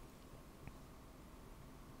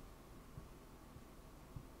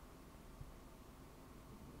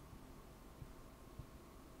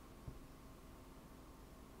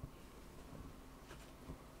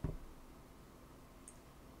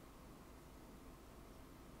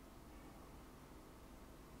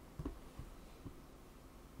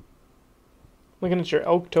 Looking at your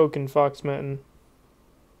elk token, Fox Mountain.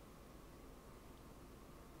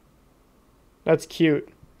 That's cute.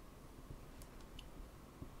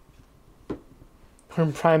 We're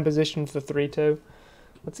in prime position for the 3-2.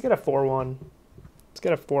 Let's get a 4-1. Let's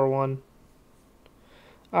get a 4-1.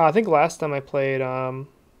 I think last time I played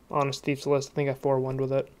Honest Thief's List, I think I 4-1'd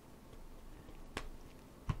with it.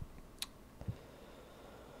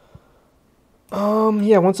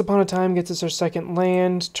 Yeah, Once Upon a Time gets us our second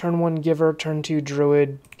land. Turn 1 Giver, turn 2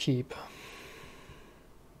 Druid, keep.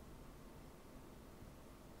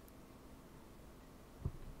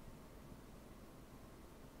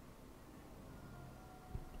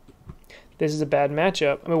 This is a bad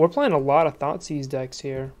matchup. I mean, we're playing a lot of Thoughtseize decks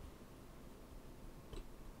here.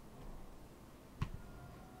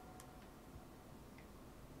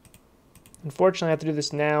 Unfortunately, I have to do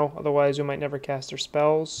this now, otherwise we might never cast our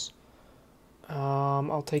spells.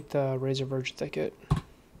 I'll take the Razor Verge Thicket.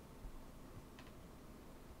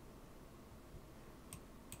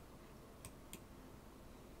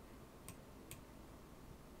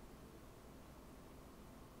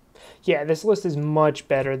 Yeah, this list is much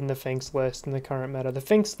better than the Finks list in the current meta. The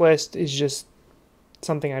Finks list is just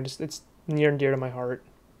something it's near and dear to my heart.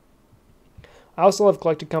 I also love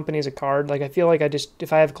Collected Company as a card. Like, I feel like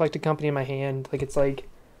if I have Collected Company in my hand, like, it's like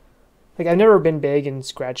I've never been big in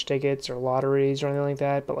scratch tickets or lotteries or anything like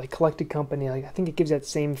that, but like Collected Company, like I think it gives that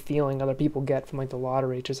same feeling other people get from like the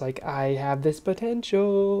lottery. Just like, I have this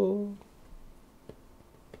potential.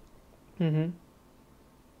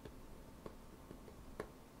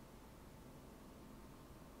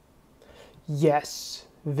 Yes,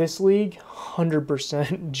 this league,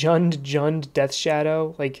 100%. Jund, Death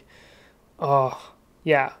Shadow, like, oh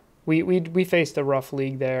yeah. We faced a rough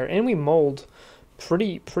league there, and we mold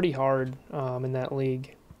pretty hard in that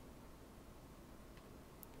league.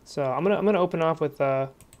 So I'm gonna open off with the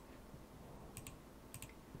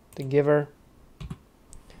Giver.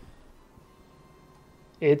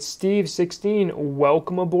 It's Steve16.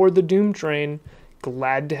 Welcome aboard the Doom Train.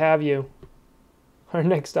 Glad to have you. Our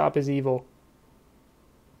next stop is Evil.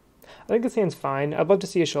 I think this hand's fine. I'd love to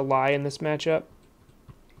see a Shalai in this matchup.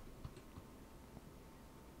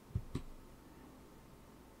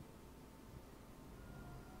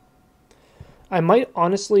 I might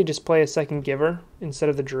honestly just play a second Giver instead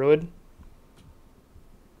of the Druid.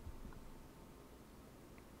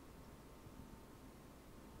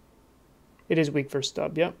 It is weak for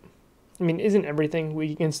Stub, yep. I mean, isn't everything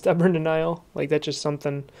weak against Stubborn Denial? Like, that's just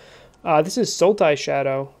something. This is Sultai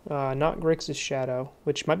Shadow, not Grixis Shadow,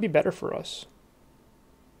 which might be better for us.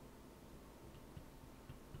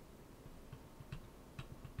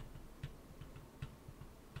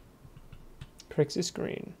 Grixis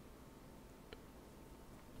Green.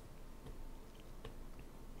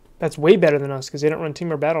 That's way better than us because they don't run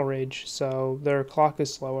Temur Battle Rage, so their clock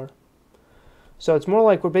is slower. So it's more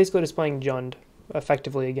like we're basically just playing Jund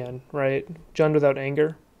effectively again, right? Jund without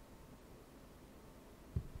anger.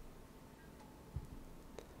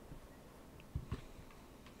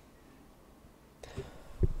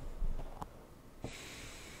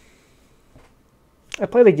 I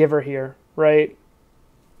play the Giver here, right?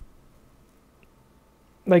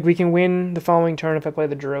 Like, we can win the following turn if I play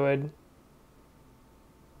the Druid.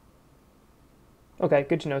 Okay,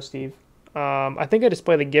 good to know, Steve. I think I just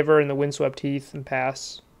play the Giver and the Windswept Heath and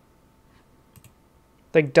pass.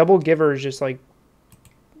 Like, double Giver is just, like,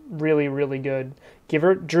 really good.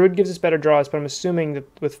 Druid gives us better draws, but I'm assuming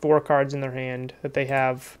that with 4 cards in their hand that they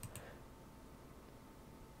have.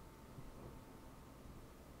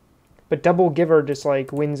 But double Giver just,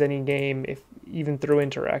 like, wins any game, even through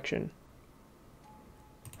interaction.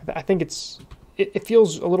 I think it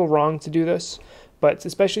feels a little wrong to do this, but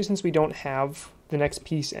especially since we don't have the next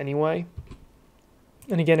piece anyway.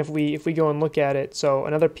 And again, if we go and look at it, so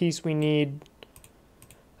another piece we need,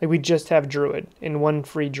 like, we just have Druid and 1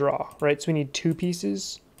 free draw, right? So we need 2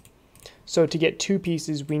 pieces. So to get 2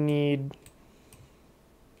 pieces, we need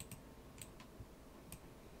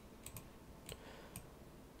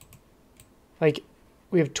Like,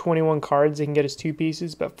 we have 21 cards that can get us 2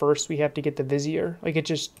 pieces, but first we have to get the Vizier. Like,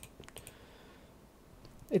 it's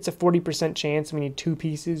a 40% chance, and we need 2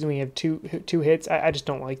 pieces, and we have two hits. I just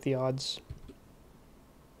don't like the odds.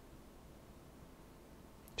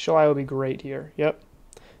 Shalai will be great here. Yep.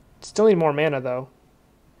 Still need more mana, though.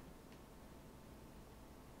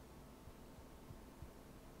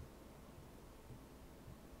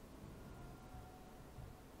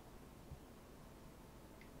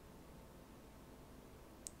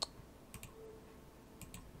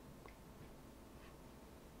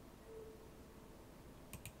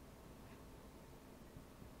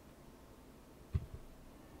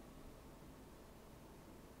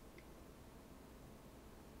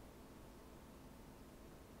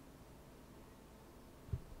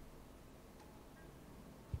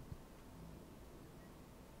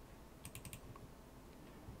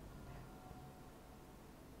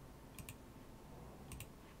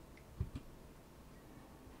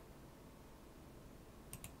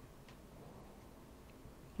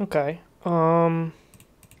 Okay.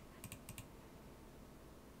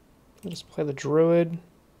 Let's play the Druid.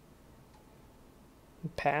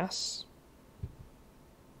 Pass.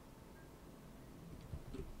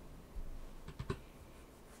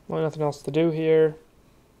 Well, nothing else to do here.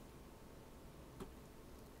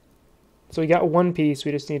 So we got 1 piece,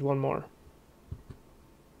 we just need 1 more.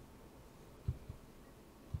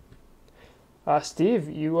 Steve,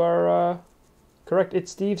 you are correct.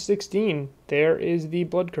 It's Steve16. There is the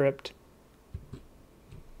Blood Crypt.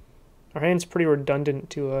 Our hand's pretty redundant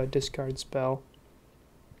to a discard spell.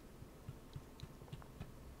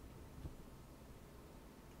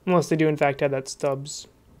 Unless they do in fact have that Stubbs.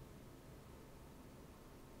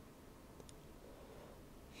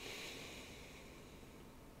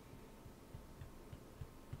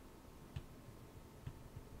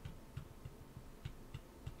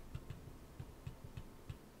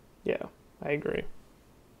 Yeah, I agree.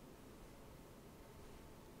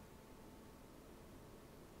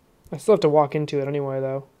 I still have to walk into it anyway,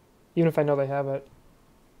 though. Even if I know they have it.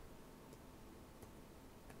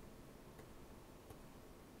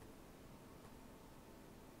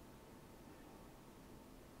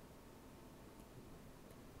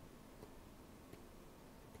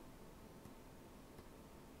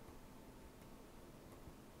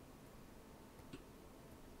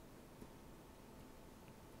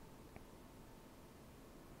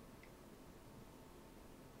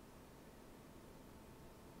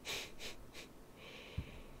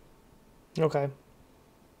 Okay.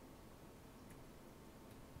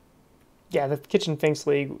 Yeah, the Kitchen Finks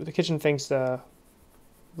League, the Kitchen Finks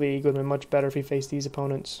League would have been much better if we faced these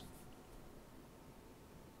opponents.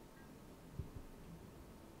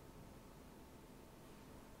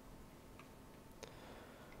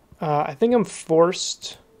 I think I'm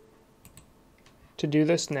forced to do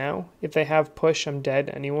this now. If they have push, I'm dead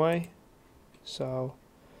anyway. So,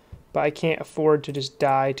 but I can't afford to just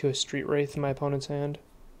die to a Street Wraith in my opponent's hand.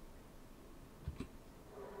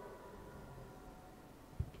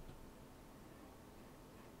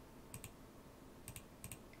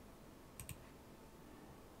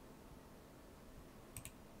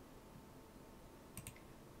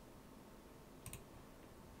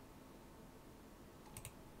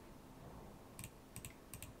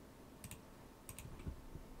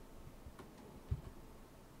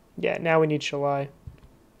 Yeah, now we need Shalai.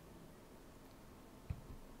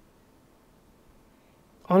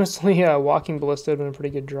 Honestly, Walking Ballista would have been a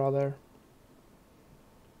pretty good draw there.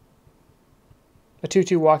 A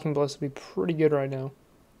 2/2 Walking Ballista would be pretty good right now.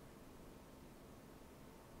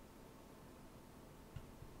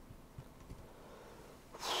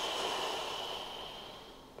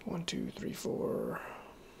 One, two, three, four.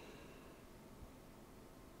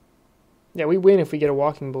 Yeah, we win if we get a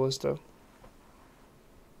Walking Ballista.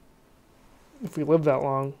 If we live that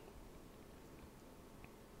long.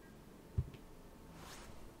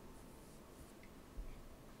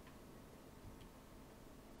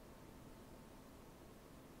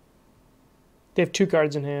 They have 2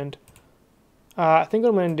 cards in hand. I think what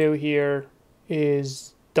I'm going to do here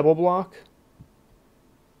is double block.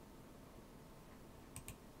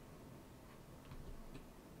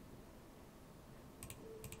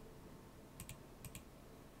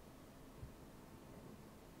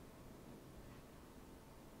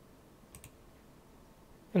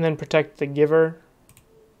 And then protect the giver.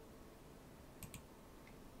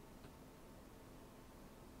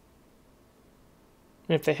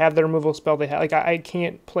 And if they have the removal spell, they have, like, I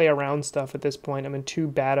can't play around stuff at this point. I'm in too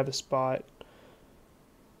bad of a spot.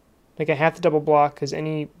 Like, I have to double block because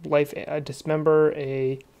any life, a Dismember,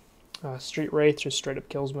 a Street Wraith just straight up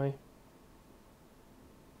kills me.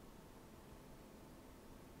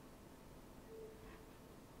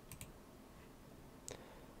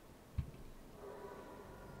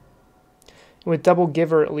 With double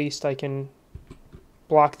giver, at least, I can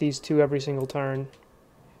block these two every single turn.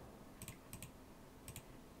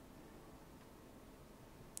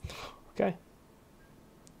 Okay.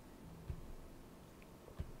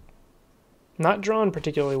 Not drawn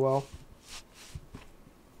particularly well.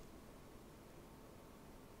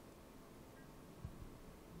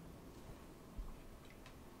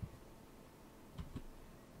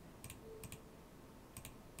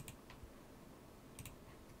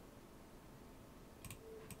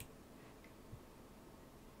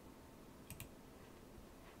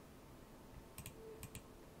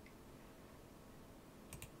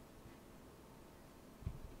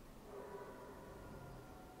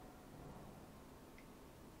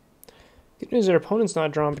 Good news, their opponent's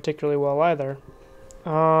not drawn particularly well either.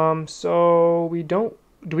 So we don't...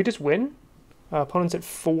 Do we just win? Opponent's at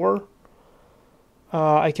 4.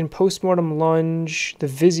 I can postmortem lunge the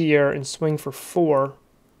Vizier and swing for 4.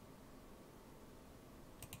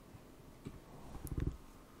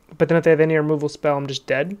 But then if they have any removal spell, I'm just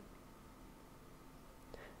dead.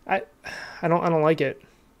 I don't like it.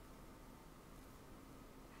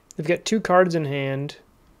 They've got 2 cards in hand.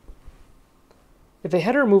 If they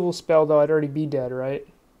had a removal spell, though, I'd already be dead, right?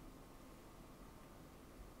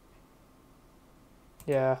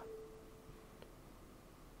 Yeah.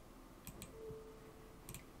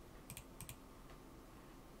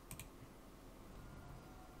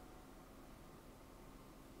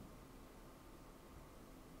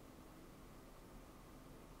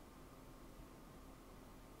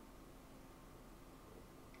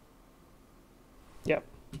 Yep.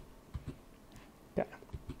 Yeah.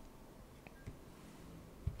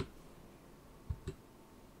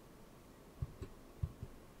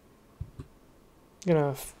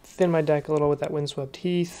 Gonna thin my deck a little with that Windswept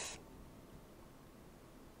Heath.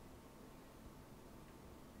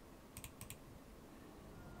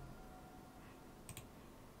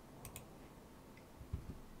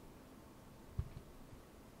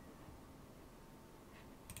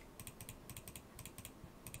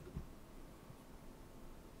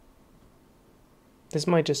 This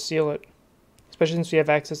might just seal it. Especially since we have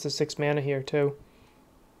access to 6 mana here, too.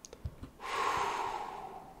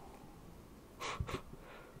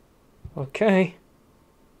 Okay.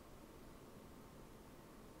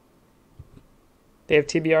 They have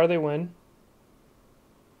TBR, they win.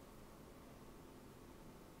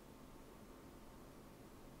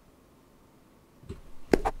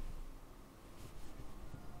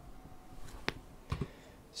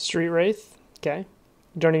 Street Wraith. Okay.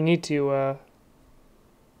 You don't even need to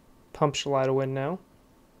pump Shalai to win now.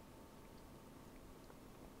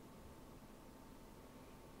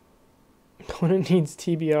 Opponent needs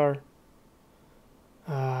TBR.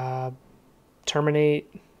 Terminate,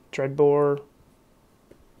 Dreadbore,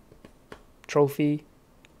 Trophy.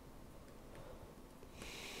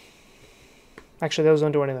 Actually, those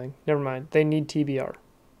don't do anything. Never mind. They need TBR.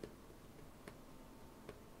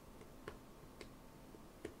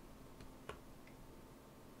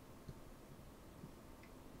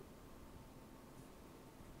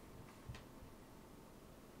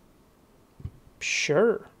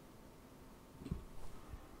 Sure.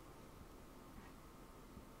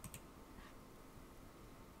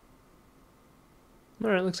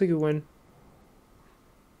 Alright, looks like we win.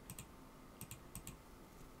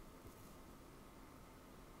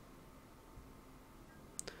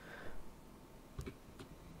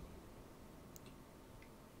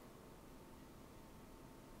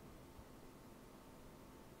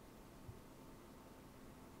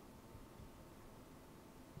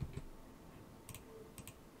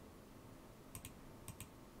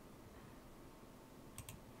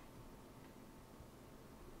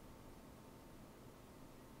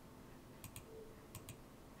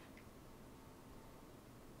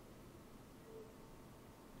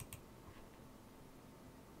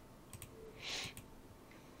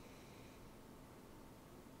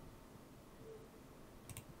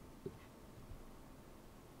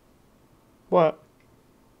 What?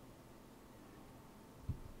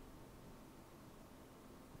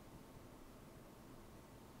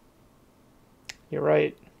 You're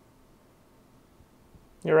right.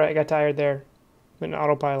 You're right, I got tired there. Went in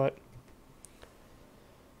autopilot.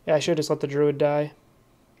 Yeah, I should just let the Druid die.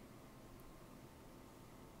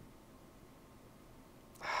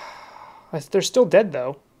 They're still dead,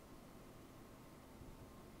 though.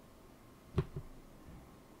 It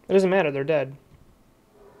doesn't matter, they're dead.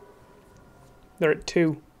 They're at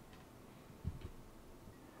 2.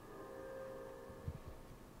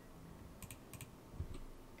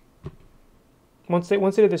 Once they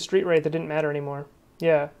did the Street Raid, that didn't matter anymore.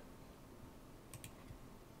 Yeah.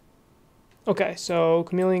 Okay, so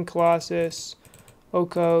Chameleon Colossus,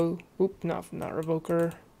 Oko, not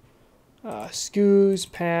Revoker,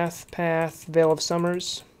 Skoos, Path, Veil of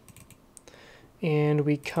Summers, and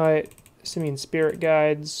we cut Simian Spirit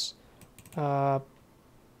Guides,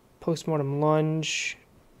 Postmortem Lunge,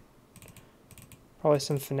 probably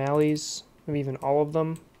some Finales, maybe even all of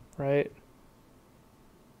them, right?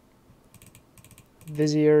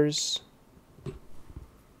 Viziers.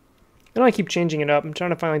 I know I keep changing it up. I'm trying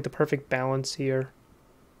to find like the perfect balance here.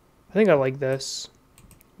 I think I like this.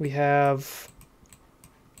 We have...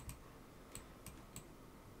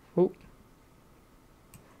 Oh.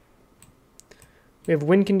 We have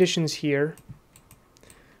win conditions here.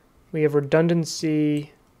 We have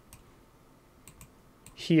redundancy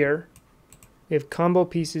here. We have combo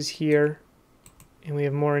pieces here. And we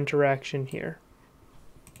have more interaction here.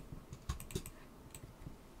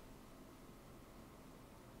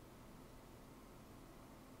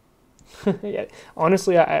 Yeah,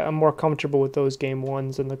 honestly, I'm more comfortable with those game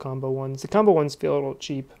ones than the combo ones. The combo ones feel a little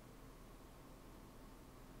cheap.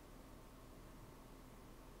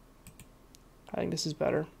 I think this is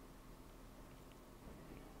better.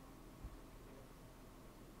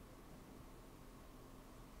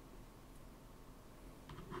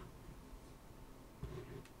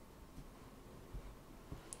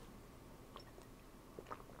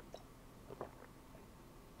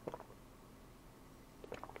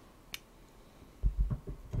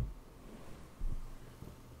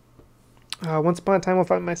 Once upon a time, I'll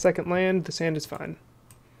find my second land. The sand is fine.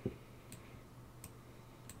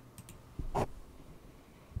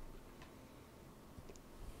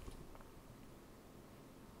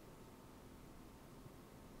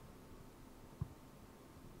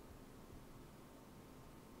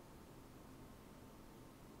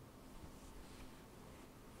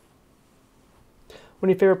 One of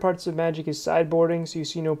your favorite parts of Magic is sideboarding, so you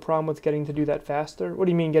see no problem with getting to do that faster. What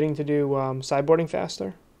do you mean getting to do sideboarding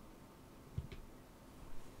faster?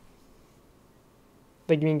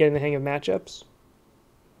 Like you mean getting the hang of matchups?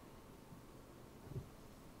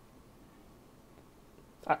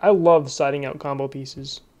 I love siding out combo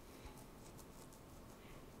pieces.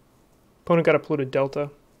 Opponent got a polluted Delta.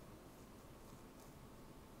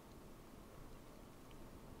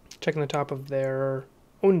 Checking the top of their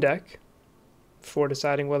own deck before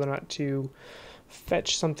deciding whether or not to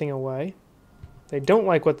fetch something away. They don't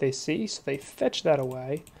like what they see, so they fetch that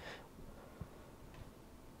away.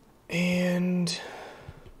 And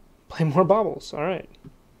play more baubles. All right.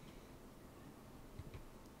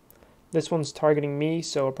 This one's targeting me,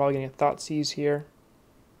 so we're probably getting a Thoughtseize here.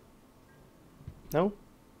 No?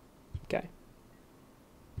 Okay.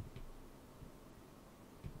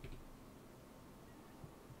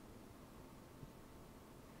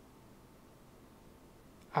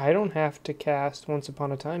 I don't have to cast Once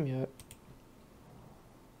Upon a Time yet.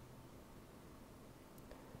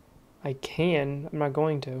 I can. I'm not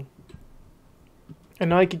going to. I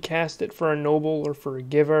know I could cast it for a Noble or for a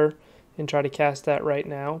Giver and try to cast that right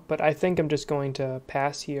now, but I think I'm just going to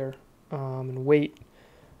pass here and wait.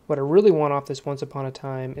 What I really want off this Once Upon a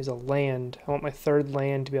Time is a land. I want my third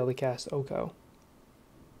land to be able to cast Oko.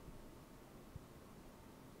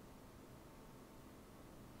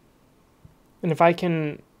 And if I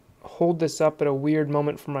can hold this up at a weird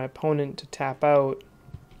moment for my opponent to tap out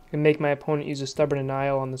and make my opponent use a Stubborn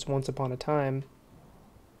Denial on this Once Upon a Time,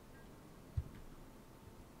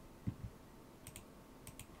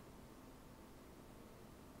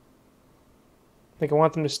 like I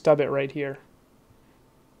want them to stub it right here.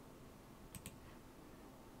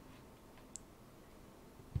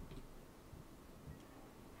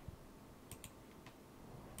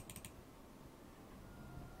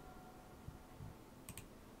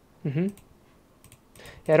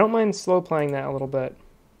 Yeah, I don't mind slow playing that a little bit.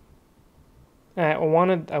 I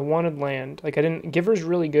wanted land. Like I didn't. Giver's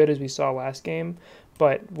really good as we saw last game,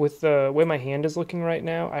 but with the way my hand is looking right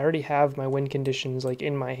now, I already have my win conditions like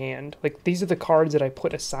in my hand. Like these are the cards that I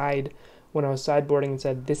put aside when I was sideboarding and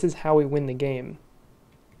said this is how we win the game.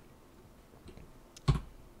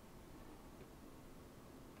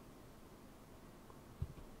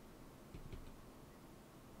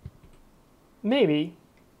 Maybe.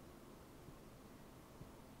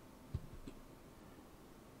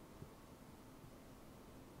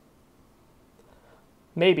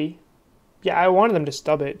 Maybe. Yeah, I wanted them to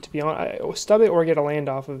stub it, to be honest. Stub it or get a land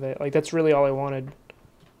off of it. Like, that's really all I wanted.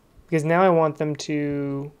 Because now I want them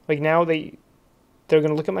to... Like, now they're going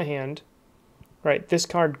to look at my hand. Right, this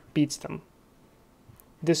card beats them.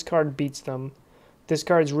 This card beats them. This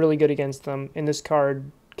card's really good against them. And this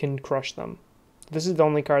card can crush them. This is the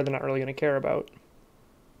only card they're not really going to care about.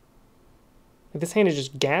 Like, this hand is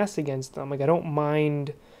just gas against them. Like, I don't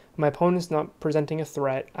mind my opponent's not presenting a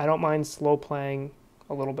threat. I don't mind slow playing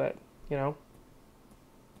a little bit, you know?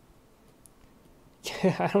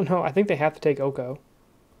 Yeah, I don't know. I think they have to take Oko.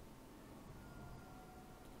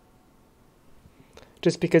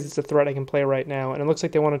 Just because it's a threat I can play right now. And it looks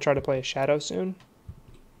like they want to try to play a Shadow soon.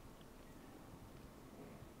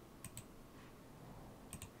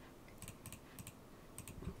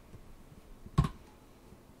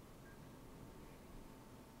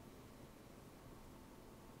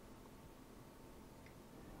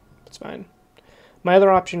 It's fine. My other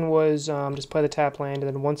option was just play the tap land and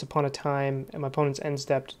then Once Upon a Time and my opponent's end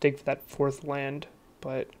step to dig for that 4th land.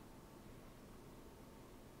 But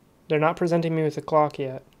they're not presenting me with a clock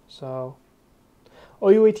yet, so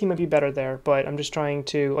OUAT might be better there, but I'm just trying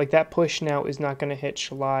to, like, that push now is not going to hit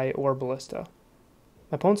Shalai or Ballista.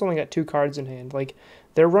 My opponent's only got 2 cards in hand. Like,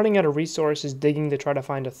 they're running out of resources digging to try to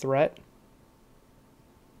find a threat.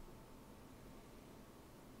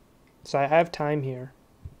 So I have time here.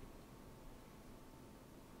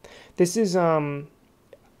 This is, I'm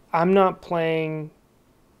not playing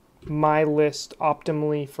my list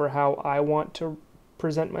optimally for how I want to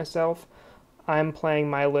present myself. I'm playing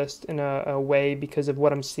my list in a way because of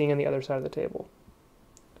what I'm seeing on the other side of the table.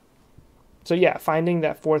 So yeah, finding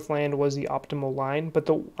that 4th land was the optimal line, but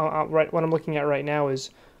the right what I'm looking at right now is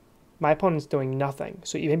my opponent's doing nothing.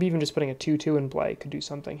 So maybe even just putting a 2/2 in play could do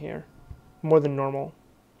something here, more than normal.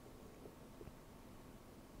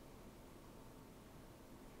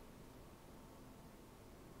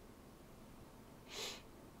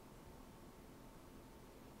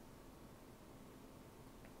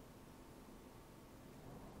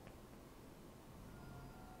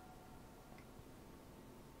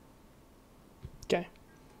 Okay.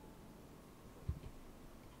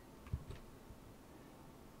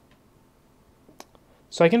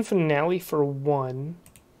 So I can finale for 1,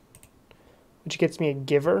 which gets me a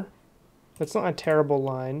giver. That's not a terrible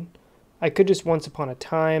line. I could just Once Upon a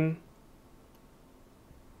Time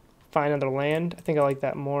find another land. I think I like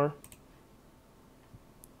that more.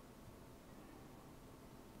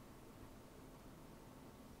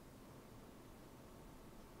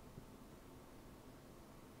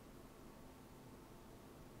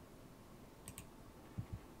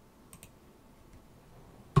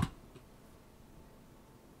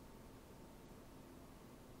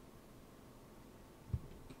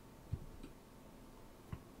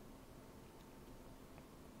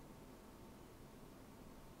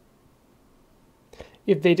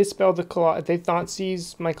 If they dispel the if they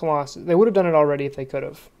Thoughtseize my Colossus, they would have done it already if they could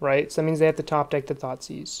have, right? So that means they have to top deck the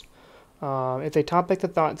Thoughtseize. If they top deck the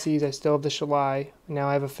Thoughtseize, I still have the Shalai. Now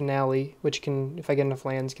I have a Finale, which can, if I get enough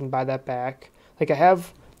lands, can buy that back. Like I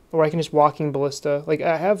have, or I can just Walking Ballista. Like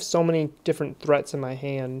I have so many different threats in my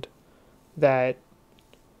hand that,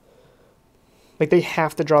 like, they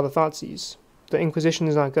have to draw the Thoughtseize. The Inquisition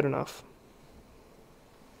is not good enough.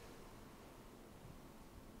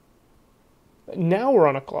 Now we're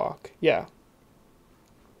on a clock, yeah.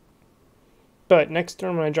 But next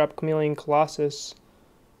turn when I drop Chameleon Colossus,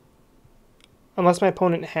 unless my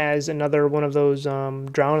opponent has another one of those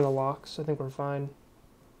Drown in the Locks, I think we're fine.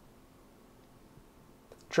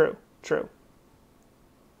 True, true.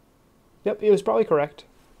 Yep, it was probably correct.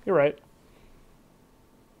 You're right.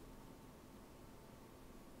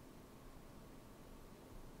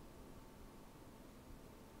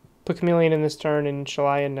 Put Chameleon in this turn and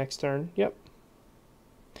Shalai in next turn. Yep.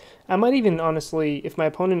 I might even, honestly, if my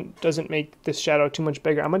opponent doesn't make this shadow too much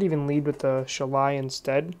bigger, I might even lead with the Shalai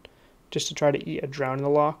instead, just to try to eat a Drown in the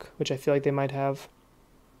Lock, which I feel like they might have.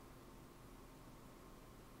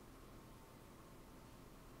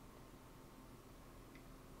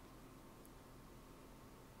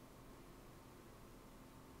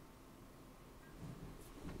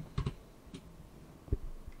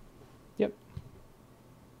 Yep.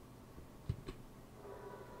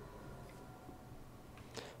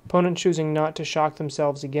 Opponent choosing not to shock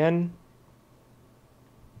themselves again.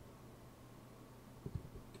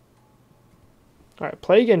 Alright,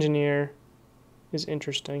 Plague Engineer is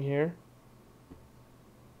interesting here.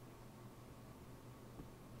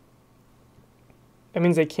 That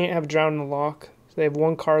means they can't have Drown in the Lock. So they have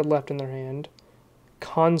 1 card left in their hand.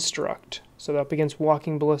 Construct. So up against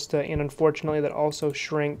Walking Ballista, and unfortunately that also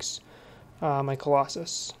shrinks my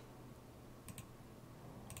Colossus.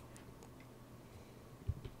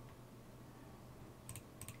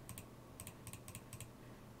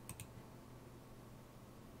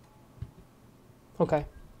 Okay.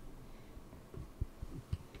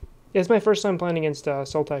 Yeah, it's my first time playing against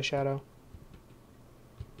Sultai Shadow.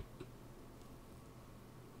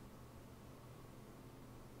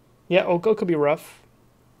 Yeah, Oko could be rough.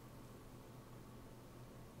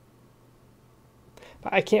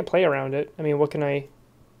 But I can't play around it. I mean, what can I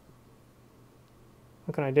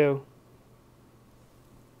do?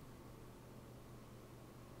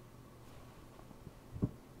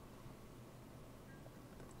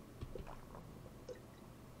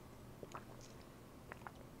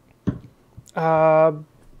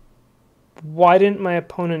 Why didn't my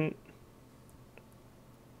opponent...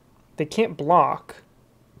 They can't block.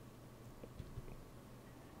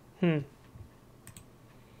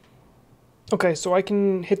 Okay, so I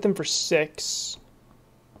can hit them for 6.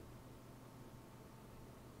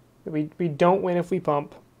 We don't win if we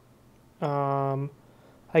pump. I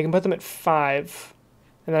can put them at 5,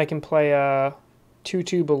 and then I can play a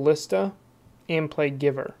 2/2 Ballista and play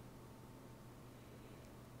Giver.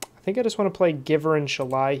 I think I just want to play Giver and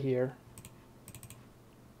Shalai here.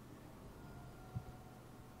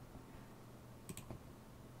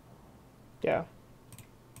 Yeah.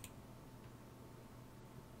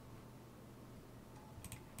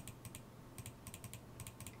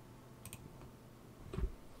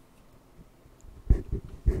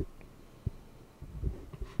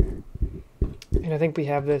 And I think we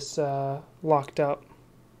have this locked up.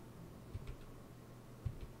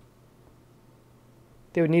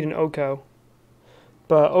 They would need an Oko.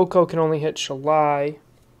 But Oko can only hit Shalai.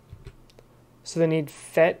 So they need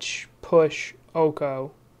fetch, push,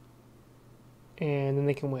 Oko. And then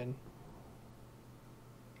they can win.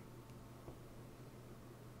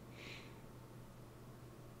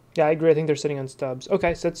 Yeah, I agree. I think they're sitting on stubs.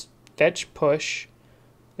 Okay, so it's fetch, push.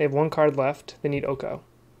 They have 1 card left. They need Oko.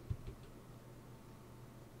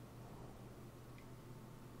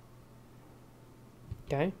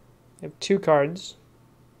 Okay. They have 2 cards.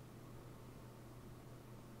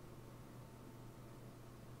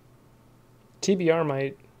 TBR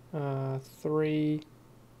might. 3.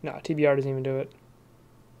 No, TBR doesn't even do it.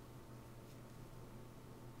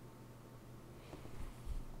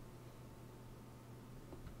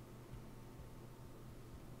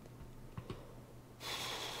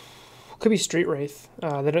 Could be Street Wraith.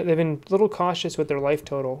 They've been a little cautious with their life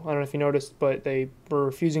total. I don't know if you noticed, but they were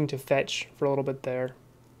refusing to fetch for a little bit there.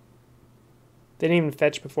 They didn't even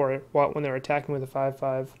fetch before when they were attacking with a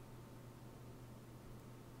 5/5.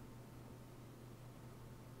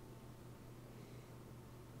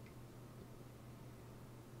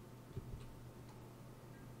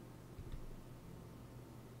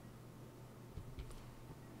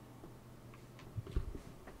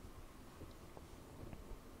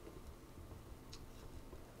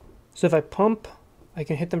 So if I pump, I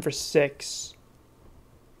can hit them for 6.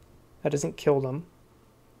 That doesn't kill them.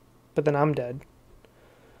 But then I'm dead.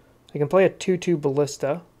 I can play a 2/2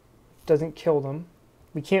 Ballista. Doesn't kill them.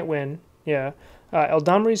 We can't win. Yeah.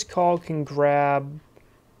 Eldamri's Call can grab...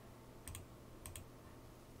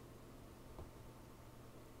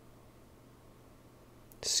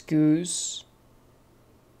 Scoos.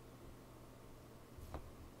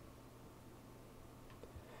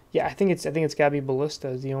 Yeah, I think it's gotta be Ballista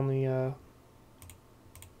is the only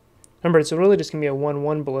remember, it's really just gonna be a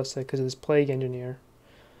 1/1 Ballista because of this Plague Engineer.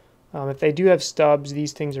 If they do have stubs,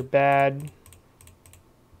 these things are bad.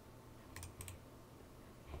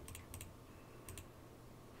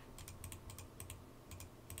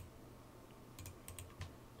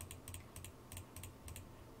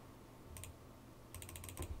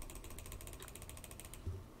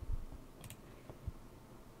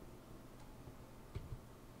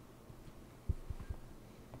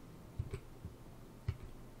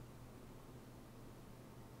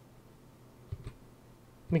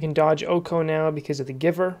 We can dodge Oko now because of the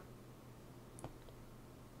Giver.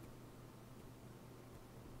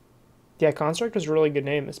 Yeah, Construct was a really good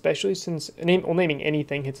name, especially since naming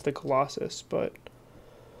anything hits the Colossus, but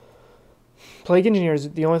Plague Engineer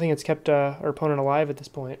is the only thing that's kept our opponent alive at this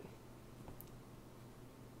point.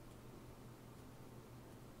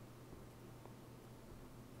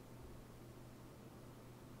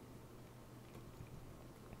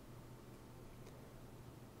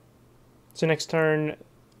 So next turn,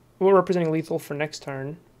 we're representing lethal for next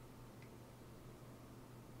turn.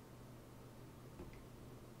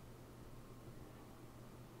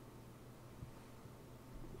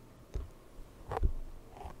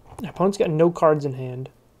 Our opponent's got no cards in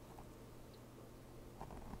hand.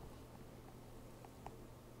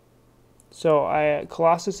 So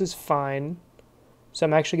Colossus is fine. So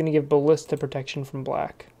I'm actually going to give Ballista protection from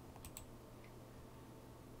black.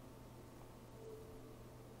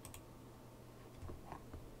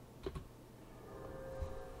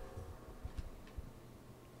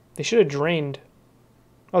 They should have drained.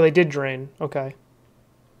 Oh, they did drain. Okay.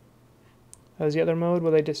 How's the other mode?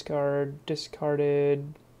 Will they discard?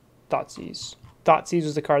 Discarded Thoughtseize. Thoughtseize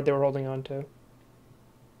was the card they were holding on to.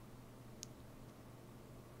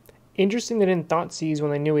 Interesting they didn't Thoughtseize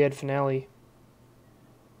when they knew we had Finale.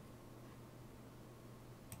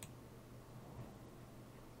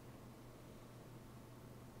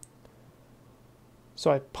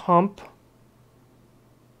 So I pump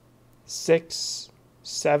 6,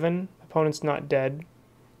 7. Opponent's not dead.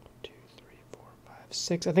 2, 3, 4, 5,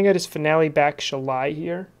 6. I think I just Finale back Shalai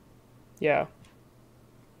here. Yeah.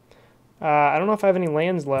 I don't know if I have any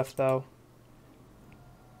lands left, though.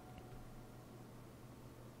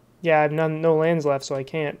 Yeah, I have no lands left, so I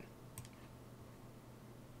can't.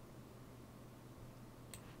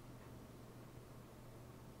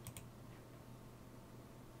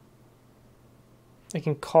 I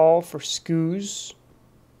can call for Skoos.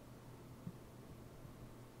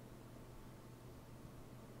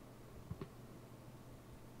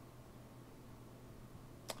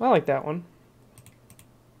 I like that one.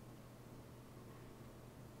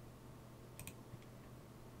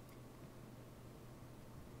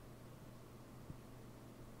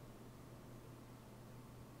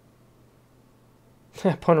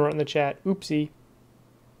 Punter wrote in the chat. Oopsie.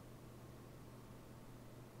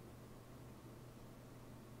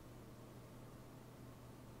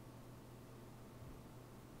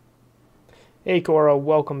 Hey Cora,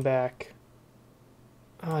 welcome back.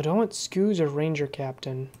 Do I want Skoos or Ranger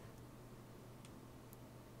Captain?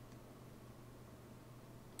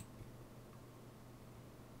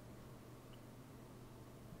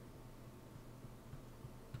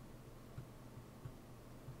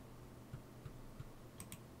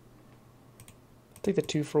 I'll take the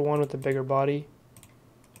 2-for-1 with the bigger body.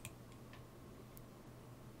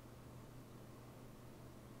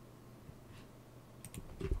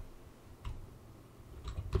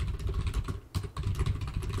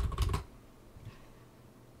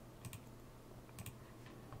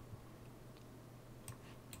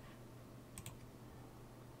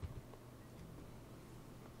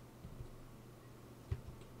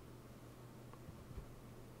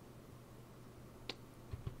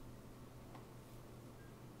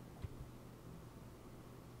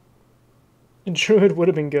 Druid would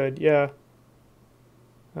have been good, yeah.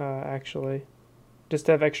 Actually. Just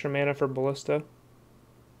to have extra mana for Ballista.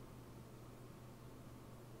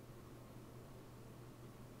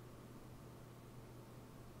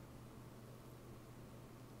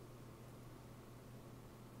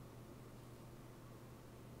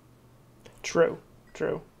 True,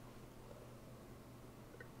 true.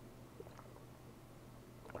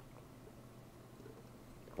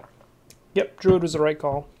 Yep, Druid was the right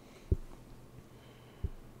call.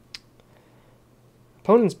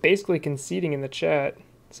 Opponent's basically conceding in the chat,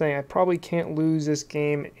 saying I probably can't lose this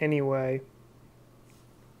game anyway.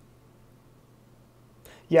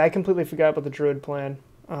 Yeah, I completely forgot about the Druid plan.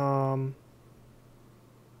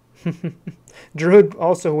 Druid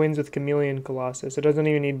also wins with Chameleon Colossus. It doesn't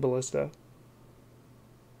even need Ballista.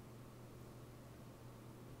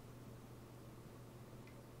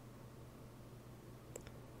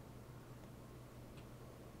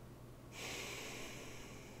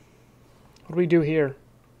 What do we do here?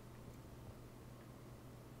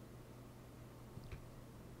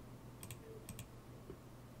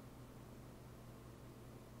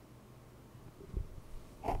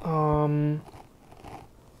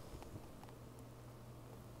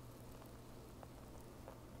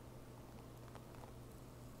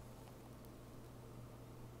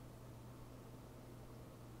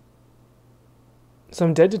 So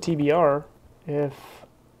I'm dead to TBR if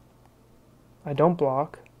I don't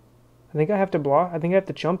block. I think I have to block. I think I have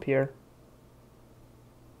to jump here.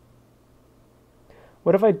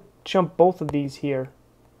 What if I jump both of these here?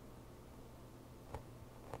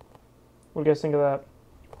 What do you guys think of that?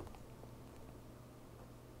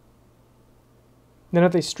 Then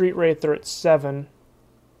if they Street Wraith, they're at 7.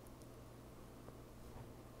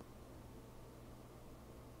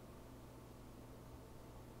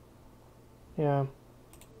 Yeah.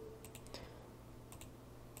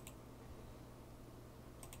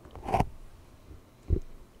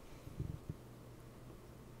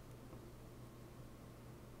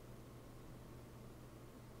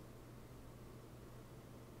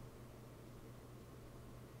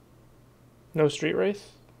 No Street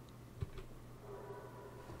Wraith?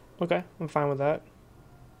 Okay, I'm fine with that.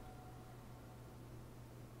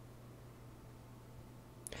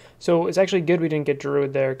 So it's actually good we didn't get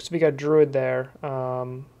Druid there, because if we got Druid there,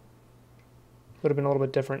 would have been a little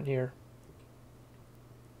bit different here.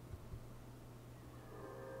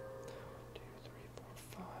 1, 2, 3, 4,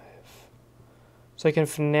 5. So I can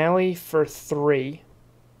Finale for 3.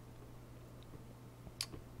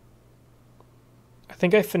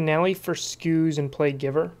 think I finale for Skews and play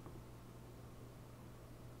Giver.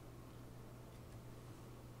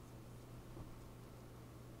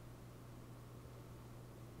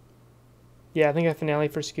 Yeah, I think I finale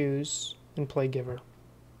for Skews and play Giver.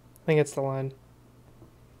 I think it's the line.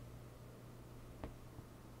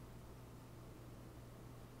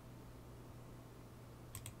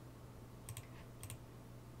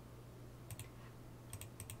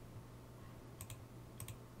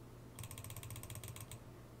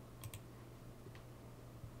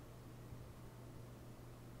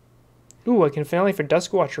 Ooh, I can finale for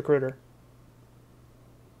Duskwatch Recruiter.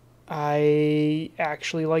 I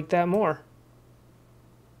actually like that more.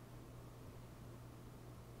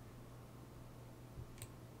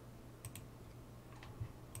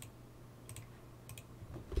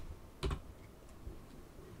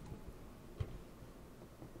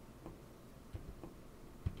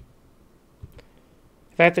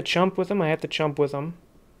 If I have to chump with him, I have to chump with him.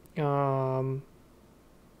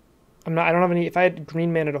 I don't have any. If I had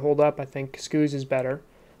green mana to hold up, I think Skews is better.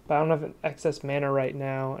 But I don't have excess mana right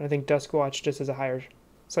now, and I think Duskwatch just has a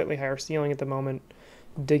slightly higher ceiling at the moment,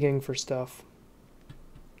 digging for stuff.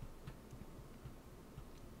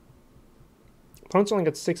 Opponent's only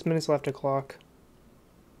got 6 minutes left to clock.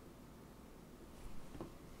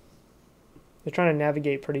 They're trying to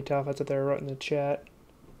navigate pretty tough. That's what they wrote in the chat.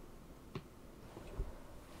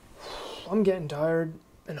 I'm getting tired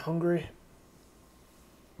and hungry.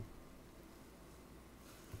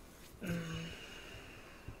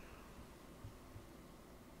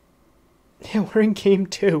 Yeah, we're in game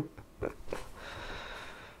 2.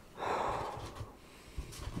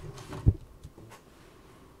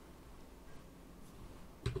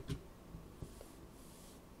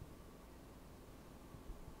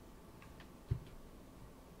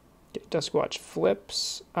 Duskwatch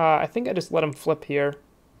flips. I think I just let him flip here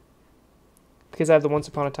because I have the Once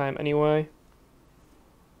Upon a Time anyway.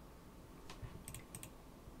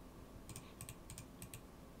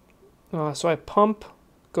 So I pump,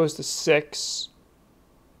 goes to 6.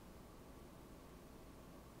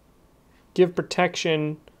 Give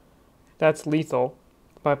protection, that's lethal.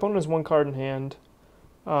 My opponent has 1 card in hand.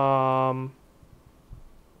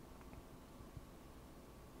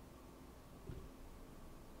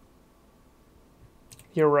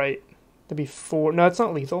 You're right. That'd be 4. No, it's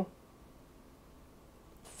not lethal.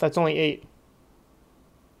 That's only 8.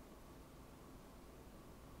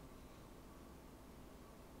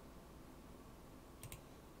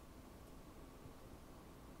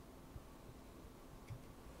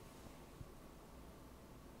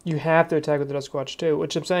 You have to attack with the Duskwatch too,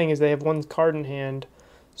 which I'm saying is they have 1 card in hand,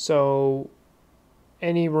 so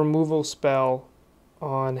any removal spell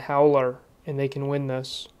on Howler, and they can win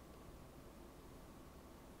this.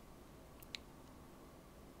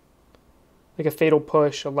 Like a Fatal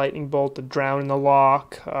Push, a Lightning Bolt, a Drown in the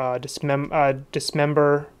Lock,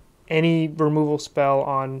 Dismember, any removal spell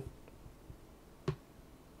on...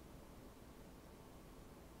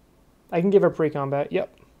 I can give her pre-combat,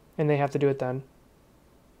 yep, and they have to do it then.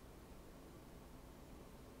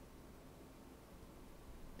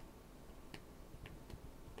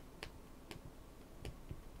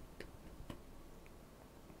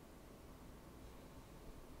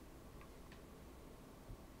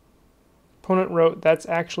 Opponent wrote, that's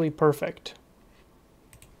actually perfect.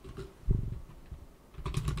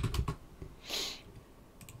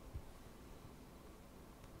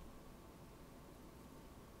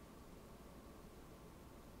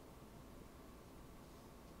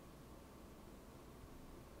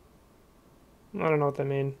 I don't know what that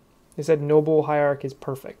means. They said Noble Hierarch is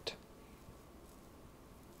perfect.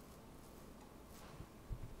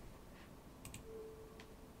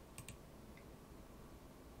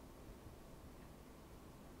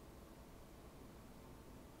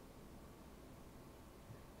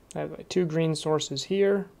 I have my 2 green sources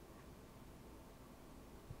here.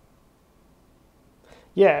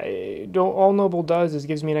 Yeah, all Noble does is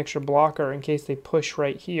gives me an extra blocker in case they push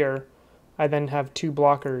right here. I then have 2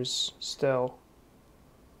 blockers still.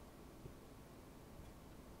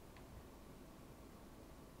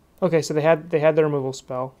 Okay, so they had their removal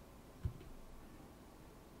spell.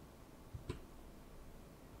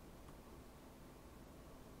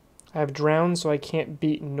 I have Drown, so I can't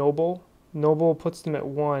beat Noble. Noble puts them at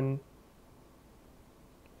 1.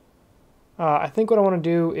 I think what I want to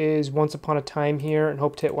do is Once Upon a Time here and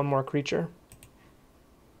hope to hit 1 more creature.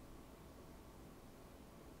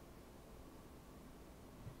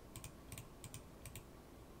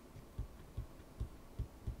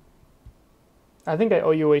 I think I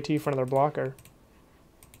owe you AT for another blocker.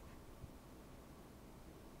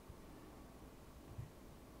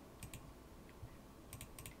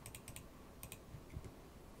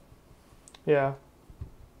 Yeah.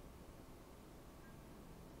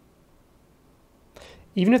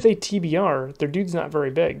 Even if they TBR, their dude's not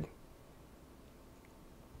very big.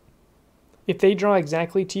 If they draw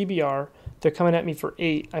exactly TBR, they're coming at me for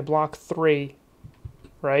 8. I block 3,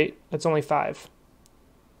 right? That's only 5.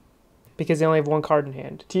 Because they only have 1 card in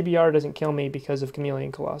hand. TBR doesn't kill me because of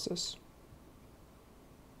Chameleon Colossus.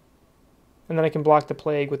 And then I can block the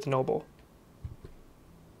Plague with the Noble.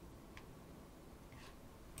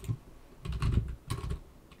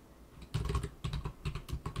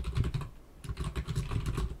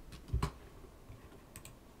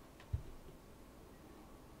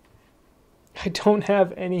 I don't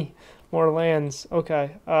have any more lands.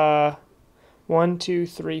 Okay. 1, 2,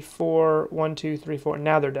 3, 4. 1, 2, 3, 4.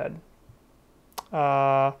 Now they're dead.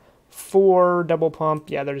 4 double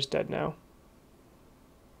pump. Yeah, they're just dead now.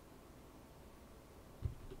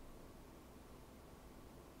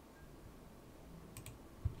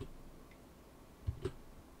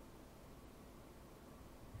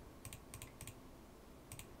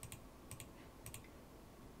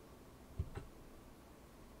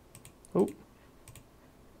 Oh.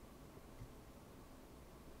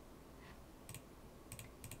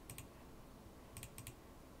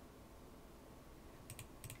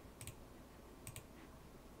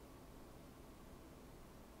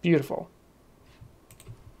 Beautiful.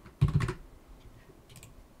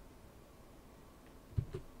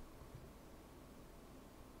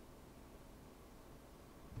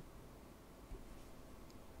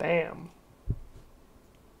 Bam.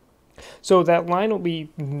 So that line we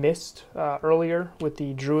missed earlier with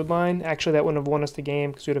the Druid line. Actually, that wouldn't have won us the game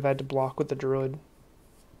because we'd have had to block with the Druid.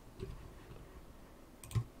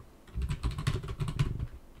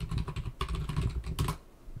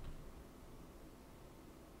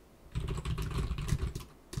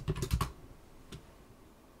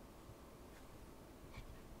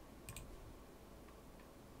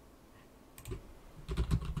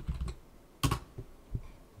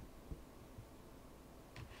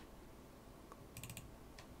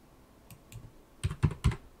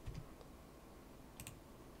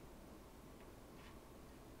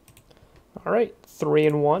 All right,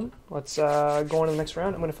 3-1. Let's go on to the next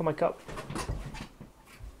round. I'm going to fill my cup.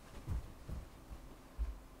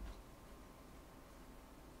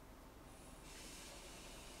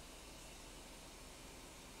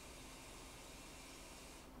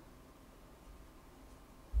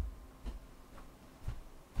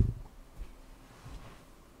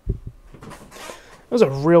 That was a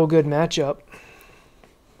real good matchup.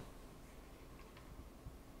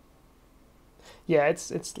 Yeah,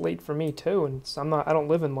 it's late for me too, and I don't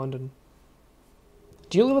live in London.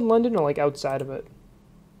 Do you live in London or like outside of it?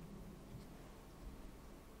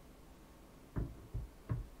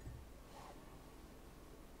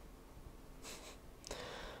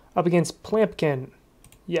 Up against Plampkin.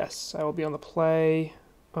 Yes, I will be on the play.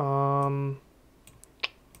 No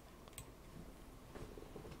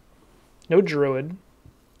Druid.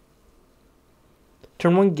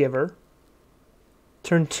 Turn 1 Giver.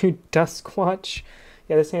 Turn 2 Duskwatch.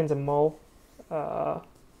 Yeah, this hand's a mull. Yeah,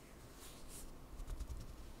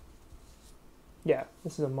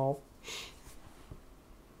 this is a mull.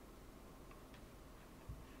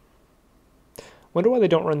 Wonder why they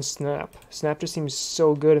don't run Snap. Snap just seems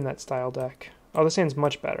so good in that style deck. Oh, this hand's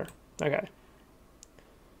much better. Okay.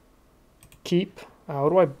 Keep. What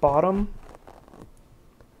do I bottom?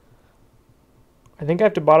 I think I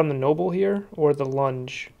have to bottom the Noble here, or the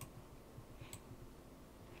Lunge.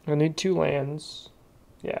 I need 2 lands.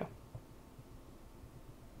 Yeah.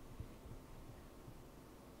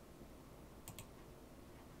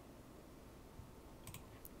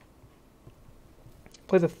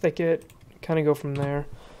 Play the Thicket, kind of go from there.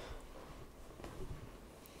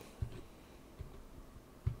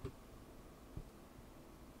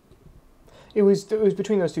 It was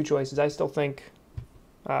between those 2 choices. I still think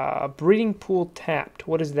Breeding Pool tapped.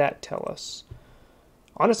 What does that tell us?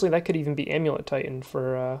 Honestly, that could even be Amulet Titan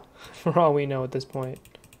for for all we know at this point.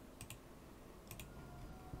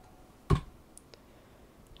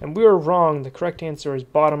 And we were wrong. The correct answer is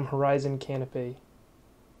bottom Horizon Canopy.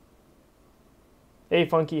 Hey,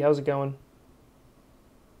 Funky, how's it going?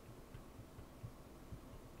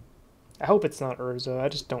 I hope it's not Urza. I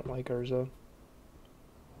just don't like Urza.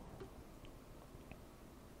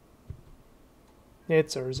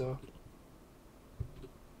 It's Urza.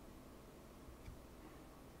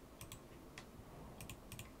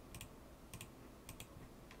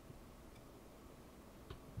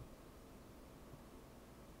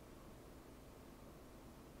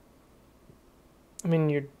 I mean,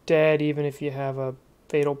 you're dead even if you have a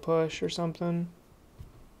Fatal Push or something.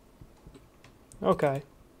 Okay.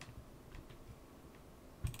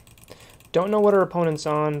 Don't know what our opponent's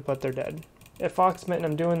on, but they're dead. At Foxmitten,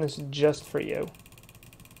 I'm doing this just for you.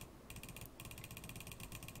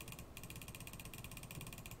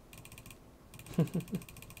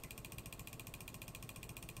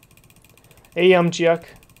 Hey, Yumchuck.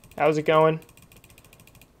 How's it going?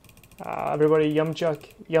 Everybody,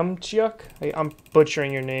 Yumchuck? I'm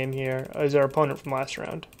butchering your name here. Is our opponent from last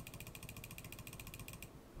round.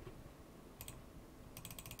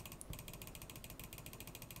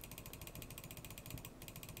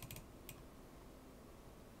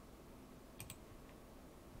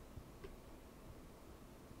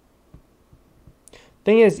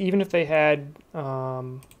 Thing is, even if they had like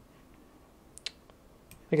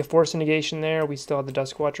a force negation there, we still had the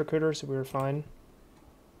Duskwatch Recruiter, so we were fine.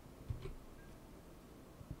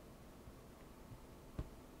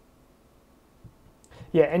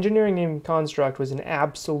 Yeah, Engineering Name Construct was an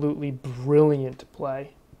absolutely brilliant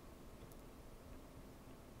play.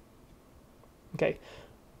 Okay.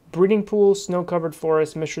 Breeding Pool, Snow-Covered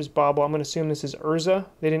Forest, Mishra's Bauble. I'm going to assume this is Urza.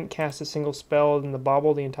 They didn't cast a single spell in the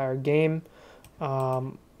Bauble the entire game.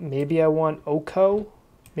 Maybe I want Oko.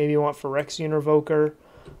 Maybe I want Phyrexian Revoker.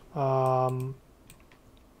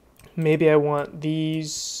 Maybe I want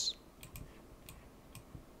these.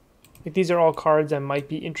 Like, these are all cards I might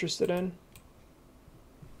be interested in.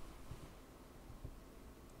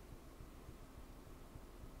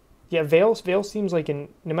 Yeah, Veil seems like no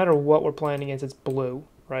matter what we're playing against, it's blue,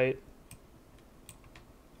 right?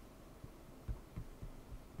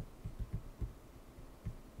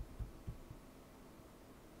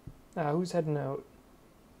 Who's heading out?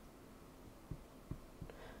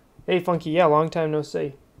 Hey, Funky. Yeah, long time no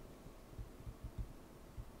see.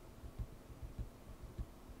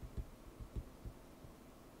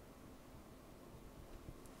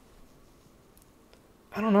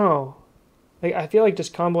 I don't know. Like, I feel like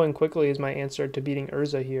just comboing quickly is my answer to beating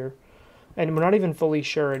Urza here. And we're not even fully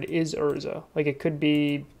sure it is Urza. Like, it could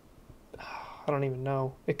be... I don't even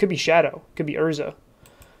know. It could be Shadow. It could be Urza.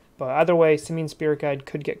 But either way, Simian Spirit Guide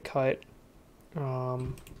could get cut.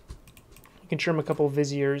 You can trim a couple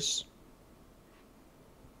Viziers.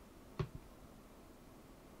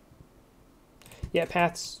 Yeah,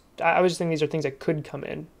 Paths... I was just thinking these are things that could come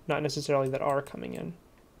in, not necessarily that are coming in.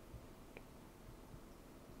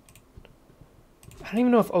 I don't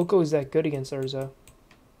even know if Oko is that good against Urza.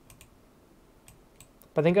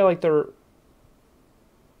 But I think I like their...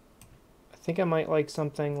 I think I might like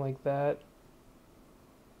something like that.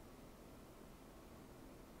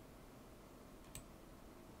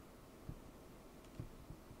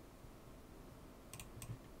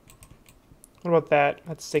 What about that?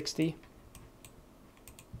 That's 60.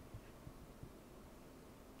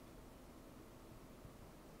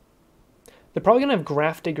 They're probably going to have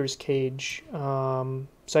Grafdigger's Cage. So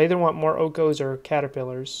I either want more Okos or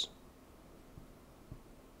Caterpillars.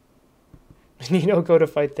 I need Oko to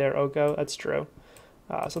fight their Oko. That's true.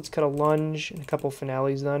 So let's cut a Lunge and a couple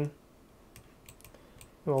Finales then. And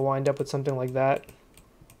we'll wind up with something like that.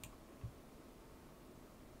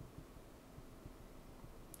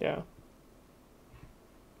 Yeah.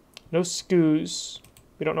 No Skoos.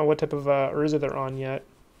 We don't know what type of Urza they're on yet.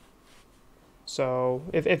 So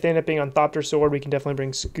if they end up being on Thopter Sword, we can definitely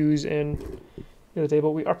bring Skoos in to the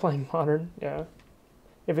table. We are playing Modern, yeah.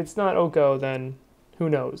 If it's not Oko, then who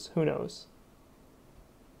knows? Who knows?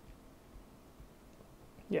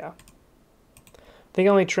 Yeah. I think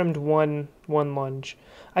I only trimmed one Lunge.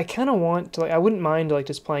 I kind of want to, like, I wouldn't mind like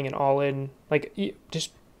just playing an all-in, like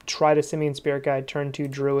just try to Simian Spirit Guide, turn 2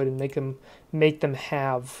 Druid, and make them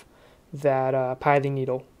have that Pithing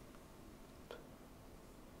Needle.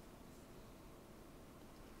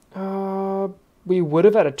 We would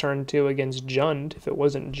have had a turn 2 against Jund if it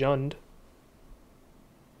wasn't Jund.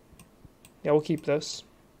 Yeah, we'll keep this.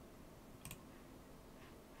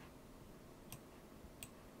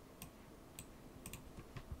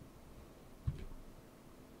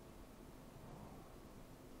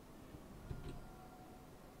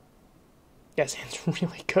 Yes, hand's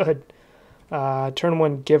really good. Turn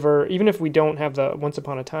 1 Giver. Even if we don't have the Once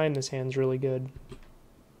Upon a Time, this hand's really good.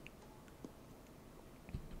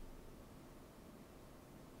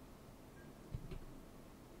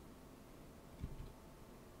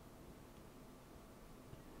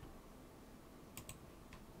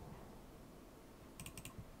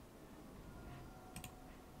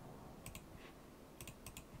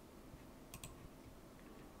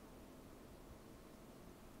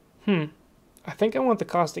 I think I want the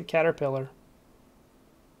Caustic Caterpillar.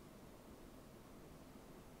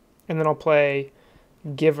 And then I'll play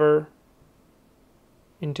Giver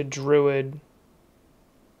into Druid.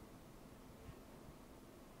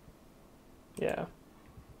 Yeah.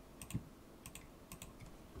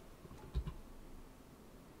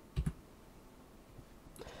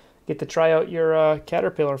 Get to try out your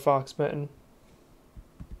caterpillar, Foxmitten.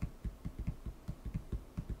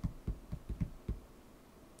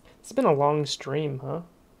 It's been a long stream, huh?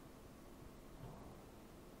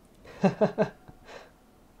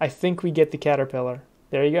 I think we get the caterpillar.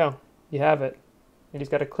 There you go. You have it. You just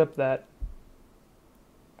got to clip that.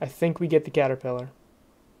 I think we get the caterpillar.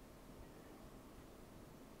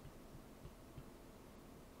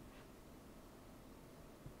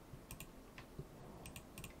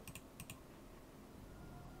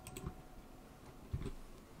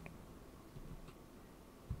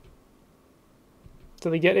 So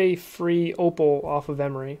they get a free opal off of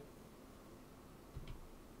Emery.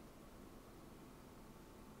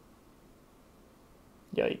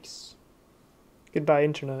 Yikes. Goodbye,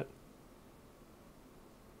 internet.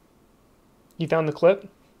 You found the clip?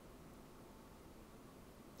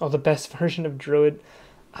 Oh, the best version of Druid.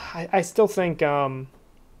 I still think getting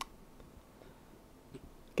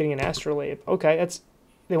an Astrolabe. Okay, that's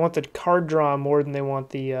they want the card draw more than they want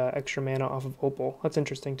the extra mana off of opal. That's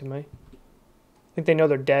interesting to me. I think they know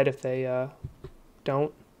they're dead if they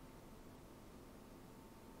don't.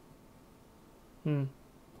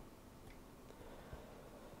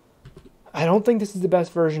 I don't think this is the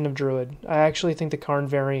best version of Druid. I actually think the Karn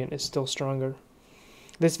variant is still stronger.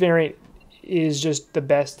 This variant is just the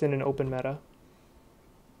best in an open meta.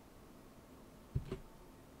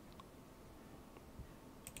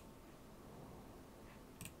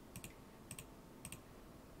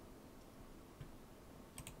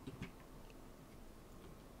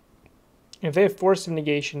 If they have Force of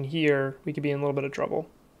Negation here, we could be in a little bit of trouble.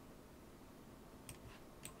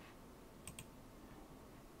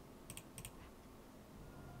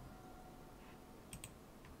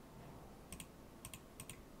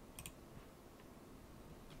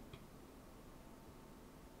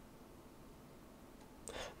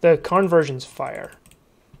 The Karn version's fire.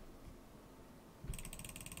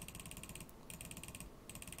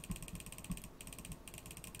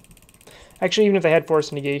 Actually, even if they had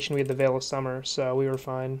Force Negation, we had the Veil of Summer, so we were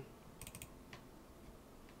fine.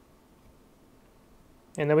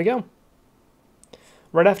 And there we go.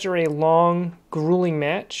 Right after a long, grueling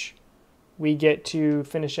match, we get to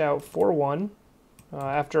finish out 4-1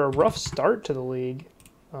 after a rough start to the league.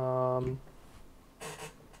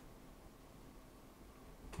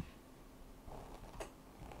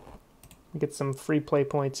 We get some free play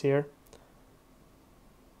points here.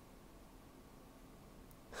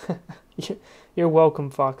 You're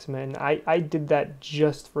welcome, Foxman. I did that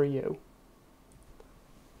just for you.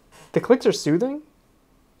 The clicks are soothing?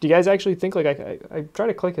 Do you guys actually think, like, I try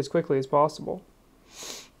to click as quickly as possible?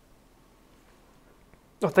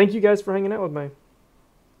 Oh, thank you guys for hanging out with me.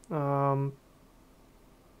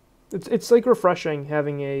 It's like refreshing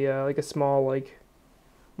having a like a small like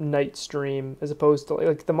night stream as opposed to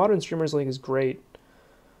like the Modern Streamers League is great,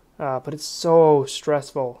 but it's so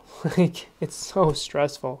stressful. Like it's so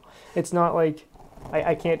stressful. It's not like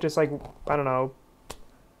I can't just like I don't know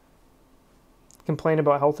complain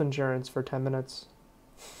about health insurance for 10 minutes.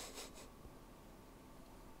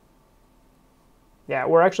 Yeah,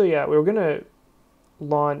 we're actually we were gonna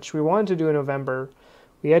launch. We wanted to do in November.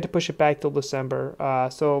 We had to push it back till December.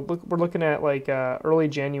 So we're looking at like early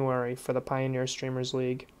January for the Pioneer Streamers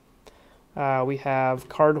League. We have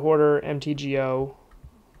Card Hoarder, MTGO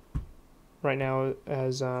right now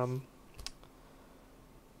as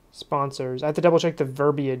sponsors. I have to double check the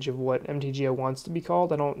verbiage of what MTGO wants to be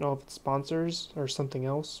called. I don't know if it's sponsors or something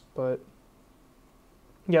else, but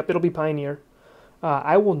yep, it'll be Pioneer.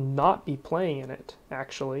 I will not be playing in it,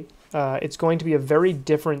 actually. It's going to be a very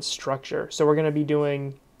different structure. So we're going to be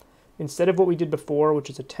doing, instead of what we did before, which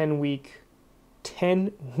is a 10-week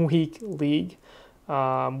league,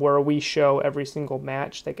 where we show every single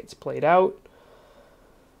match that gets played out.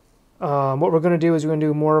 What we're going to do is we're going to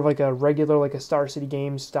do more of like a regular, like a Star City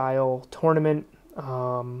Games style tournament.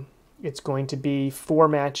 It's going to be 4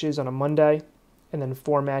 matches on a Monday, and then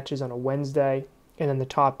 4 matches on a Wednesday, and then the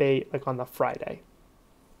top 8 like on the Friday.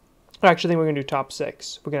 Actually, I think we're going to do top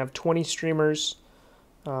 6. We're going to have 20 streamers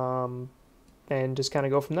and just kind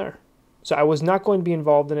of go from there. So I was not going to be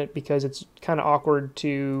involved in it because it's kind of awkward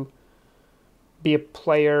to be a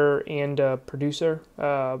player and a producer,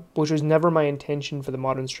 which was never my intention for the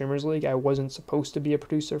Modern Streamers League. I wasn't supposed to be a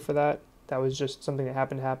producer for that. That was just something that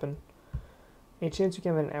happened to happen. Any chance we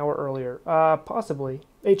can have an hour earlier? Possibly.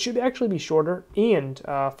 It should actually be shorter. And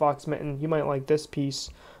Fox Mitten, you might like this piece.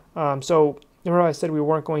 So remember I said we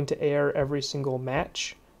weren't going to air every single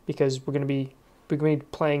match because we're going to be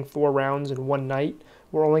playing 4 rounds in one night.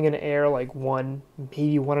 We're only going to air like 1,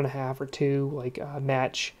 maybe 1.5 or 2 like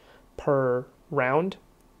match per round.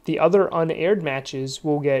 the other unaired matches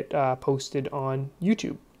will get posted on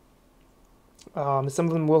YouTube. Some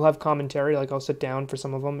of them will have commentary, like I'll sit down for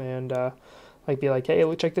some of them and like be like,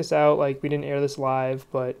 hey, check this out. Like we didn't air this live,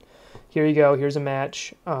 but here you go. Here's a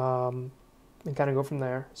match, and kind of go from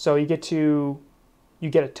there. So you get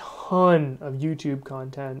a ton of YouTube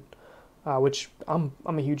content, which I'm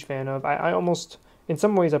a huge fan of. I almost, in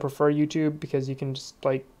some ways, I prefer YouTube because you can just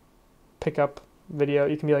like pick up video.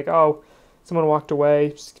 You can be like, oh, someone walked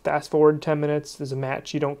away. Just fast forward 10 minutes. There's a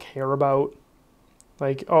match you don't care about.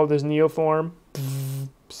 Like, oh, there's Neoform.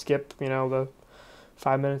 Skip, the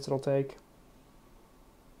 5 minutes it'll take.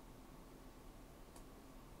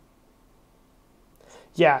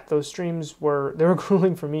 Yeah, those streams were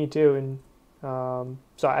grueling for me too, and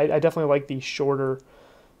so I definitely like the shorter.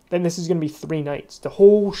 Then this is going to be 3 nights. The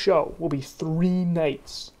whole show will be 3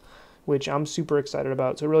 nights, which I'm super excited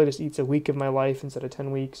about. So it really just eats a week of my life instead of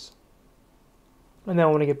 10 weeks. And then I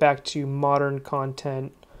want to get back to modern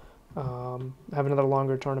content. Have another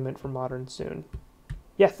longer tournament for modern soon.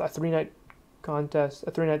 Yes, a 3-night contest,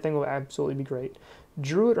 a 3-night thing will absolutely be great.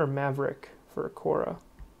 Druid or Maverick for Korra?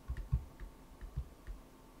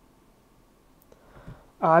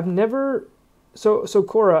 I've never, so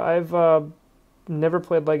Korra, I've never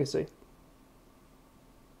played Legacy.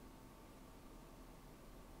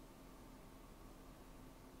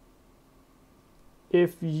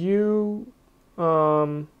 If you,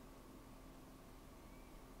 yeah,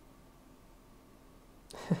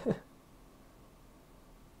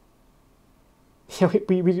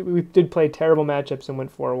 we did play terrible matchups and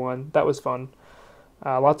went 4-1. That was fun.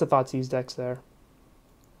 Lots of Thoughtseize decks there.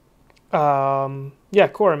 Yeah,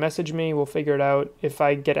 Korra, message me. We'll figure it out. If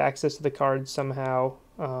I get access to the cards somehow,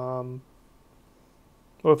 we'll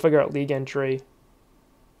figure out league entry.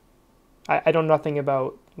 I know nothing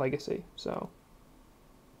about Legacy, so.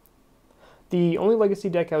 The only Legacy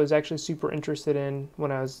deck I was actually super interested in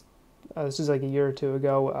when I was, this is like a year or two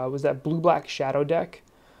ago, was that blue-black Shadow deck.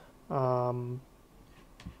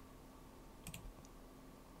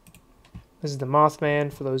 This is the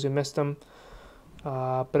Mothman, for those who missed them.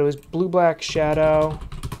 But it was blue-black Shadow.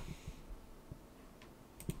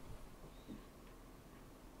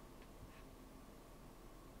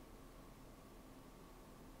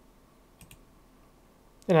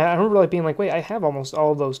 And I remember like being like, wait, I have almost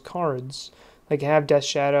all of those cards. Like I have Death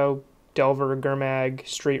Shadow, Delver, Gurmag,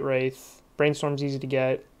 Street Wraith, Brainstorm's easy to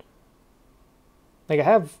get. Like I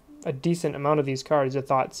have a decent amount of these cards, the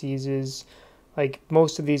Thoughtseizes, like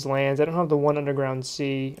most of these lands. I don't have the 1 Underground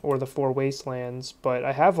Sea or the 4 Wastelands, but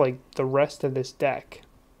I have like the rest of this deck.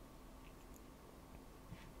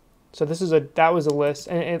 So that was a list,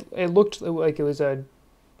 and it looked like it was a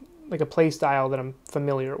play style that I'm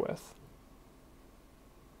familiar with.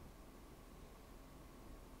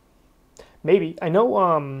 Maybe. I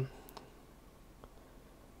know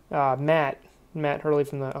Matt Hurley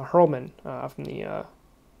from the Hurlman from the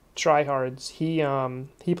Tryhards.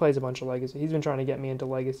 He plays a bunch of Legacy. He's been trying to get me into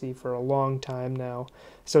Legacy for a long time now.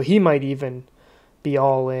 So he might even be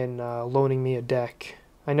all in loaning me a deck.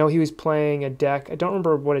 I know he was playing a deck. I don't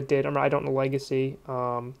remember what it did. I don't know Legacy.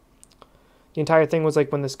 The entire thing was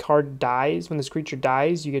like when this card dies, when this creature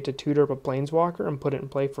dies, you get to tutor up a Planeswalker and put it in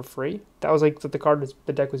play for free. That was like what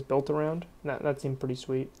the deck was built around. That seemed pretty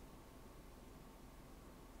sweet.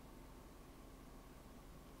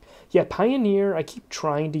 Yeah, Pioneer, I keep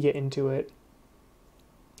trying to get into it.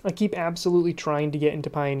 I keep absolutely trying to get into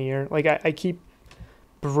Pioneer. Like, I keep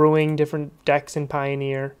brewing different decks in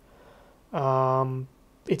Pioneer.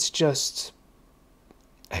 It's just,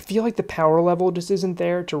 I feel like the power level just isn't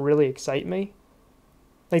there to really excite me.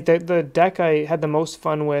 Like, the deck I had the most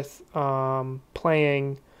fun with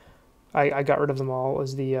playing, I got rid of them all,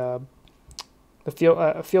 is the Field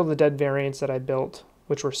of the Dead variants that I built,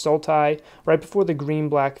 which were Sultai. Right before the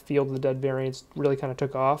green-black Field of the Dead variants really kind of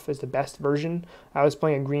took off as the best version, I was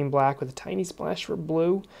playing a green-black with a tiny splash for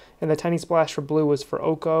blue, and the tiny splash for blue was for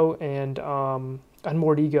Oko and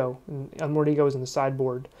Unmoored Ego. And Unmoored Ego was in the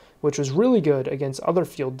sideboard, which was really good against other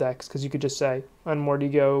field decks, because you could just say, Unmoored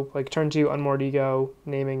Ego, like turn 2, Unmoored Ego,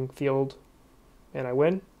 naming field, and I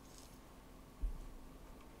win.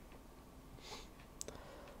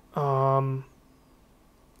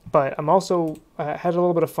 But I'm also, I had a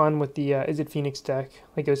little bit of fun with the Is It Phoenix deck.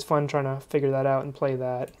 Like, it was fun trying to figure that out and play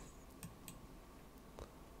that.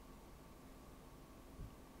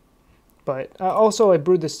 But also, I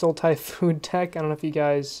brewed the Soul Typhoon deck. I don't know if you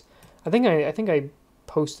guys, I think I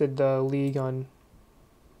posted the league on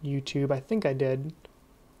YouTube. I think I did.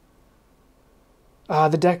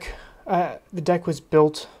 The deck was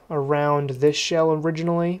built around this shell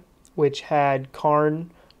originally, which had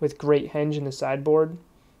Karn with Great Henge in the sideboard.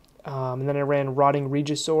 And then I ran Rotting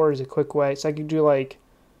Regisaur as a quick way. So I could do like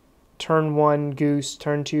turn 1 Goose,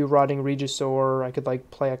 turn 2 Rotting Regisaur. I could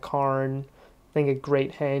like play a Karn, think a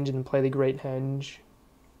Great Henge, and then play the Great Henge.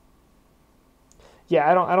 Yeah,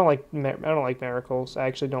 I don't like miracles. I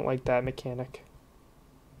actually don't like that mechanic.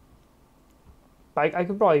 I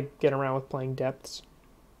could probably get around with playing depths.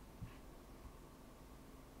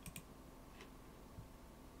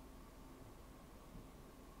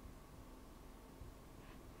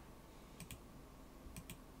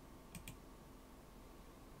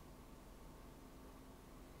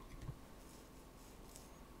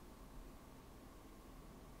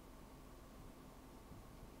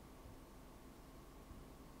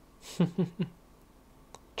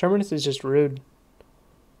 Terminus is just rude.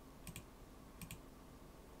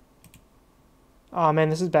 Oh man,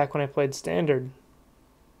 this is back when I played Standard.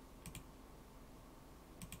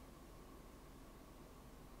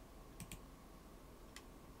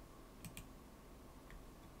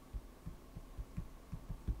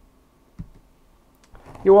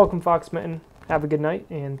 You're welcome, Fox Mitten. Have a good night,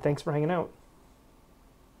 and thanks for hanging out.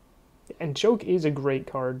 And Choke is a great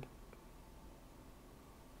card.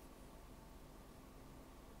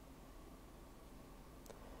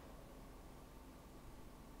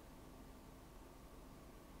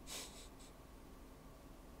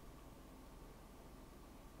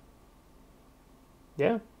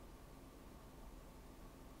 Yeah.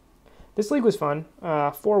 This league was fun.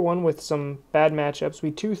 4-1 with some bad matchups.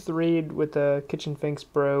 We 2-3'd with the Kitchen Finks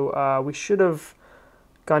Bro. We should have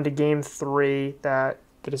gone to game 3, the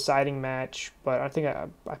deciding match, but I think I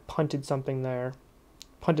punted something there.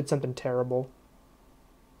 Punted something terrible.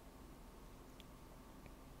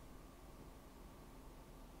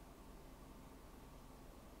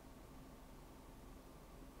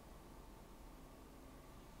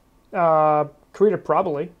 Karita,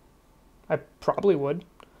 probably. I probably would.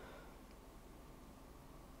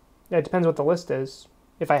 It depends what the list is.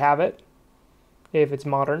 If I have it, if it's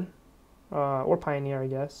modern, or Pioneer, I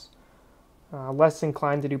guess. Less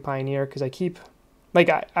inclined to do Pioneer because I keep, like,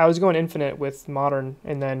 I was going Infinite with Modern,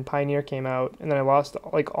 and then Pioneer came out, and then I lost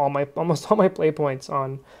like almost all my play points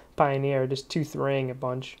on Pioneer, just 2-3ing a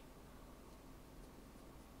bunch.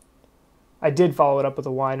 I did follow it up with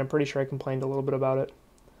a Y, and I'm pretty sure I complained a little bit about it.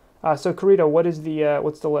 So Karita,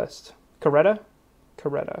 what's the list? Coretta?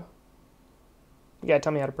 Coretta. You gotta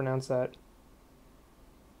tell me how to pronounce that.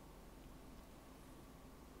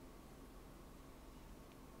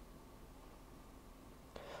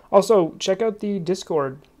 Also, check out the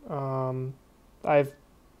Discord. I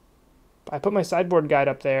put my sideboard guide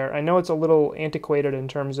up there. I know it's a little antiquated in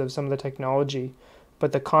terms of some of the technology,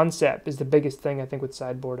 but the concept is the biggest thing I think with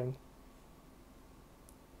sideboarding.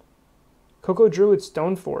 Coco Druid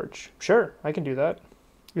Stoneforge. Sure, I can do that.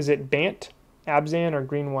 Is it Bant, Abzan, or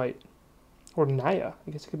Green White? Or Naya.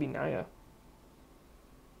 I guess it could be Naya.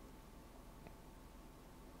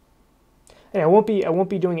 And I won't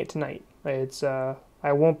be doing it tonight. It's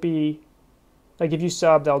I won't be, like, if you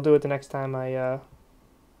subbed, I'll do it the next time I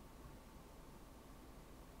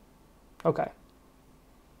okay.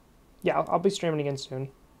 Yeah, I'll be streaming again soon.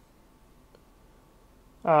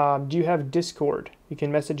 Do you have Discord? You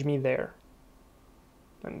can message me there.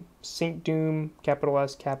 I'm Saint Doom, capital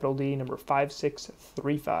S, capital D, number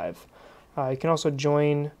 5635. You can also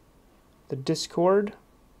join the Discord.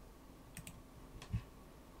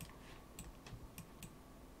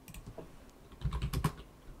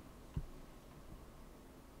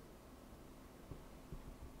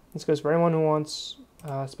 This goes for anyone who wants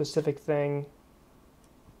a specific thing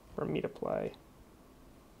for me to play.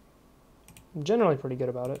 I'm generally pretty good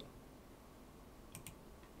about it.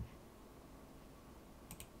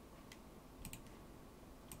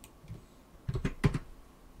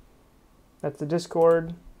 That's the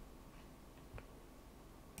Discord.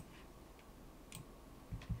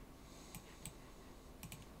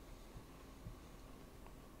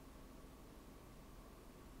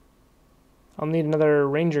 I'll need another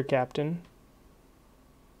Ranger Captain.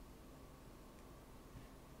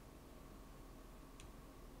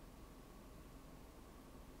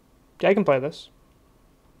 Yeah, I can play this.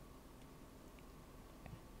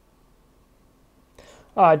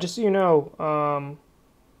 Just so you know,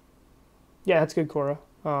 yeah, that's good, Cora.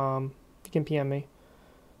 You can PM me.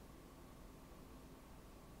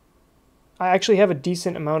 I actually have a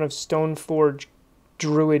decent amount of Stoneforge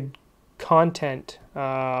Druid content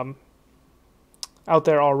out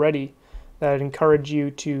there already that I'd encourage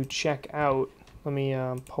you to check out. Let me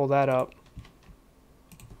pull that up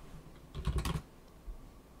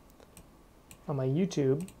on my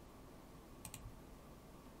YouTube.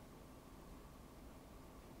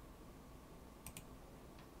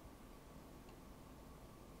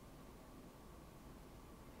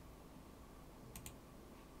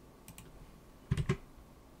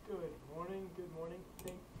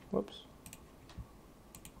 Whoops.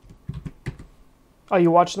 Oh,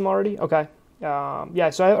 you watched them already? Okay. Yeah,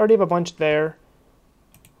 so I already have a bunch there.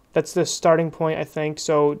 That's the starting point, I think.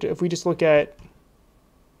 So if we just look at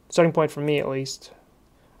starting point for me, at least,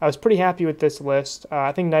 I was pretty happy with this list.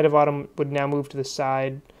 I think Knight of Autumn would now move to the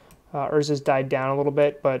side. Urza's died down a little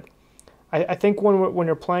bit, but I think when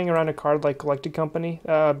you're playing around a card like Collected Company,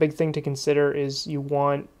 a big thing to consider is you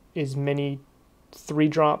want as many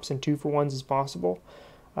 3-drops and 2-for-1s as possible.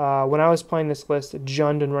 When I was playing this list,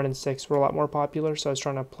 Jund and Ren and 6 were a lot more popular, so I was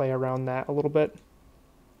trying to play around that a little bit.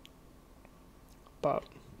 But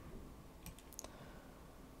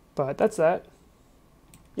that's that.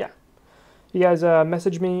 Yeah. You guys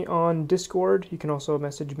message me on Discord. You can also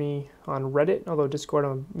message me on Reddit, although Discord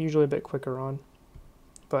I'm usually a bit quicker on.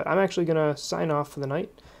 But I'm actually going to sign off for the night.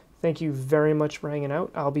 Thank you very much for hanging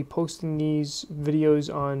out. I'll be posting these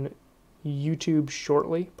videos on YouTube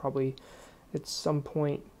shortly, probably at some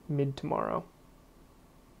point mid-tomorrow.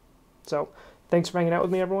 So, thanks for hanging out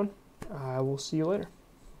with me, everyone. I will see you later.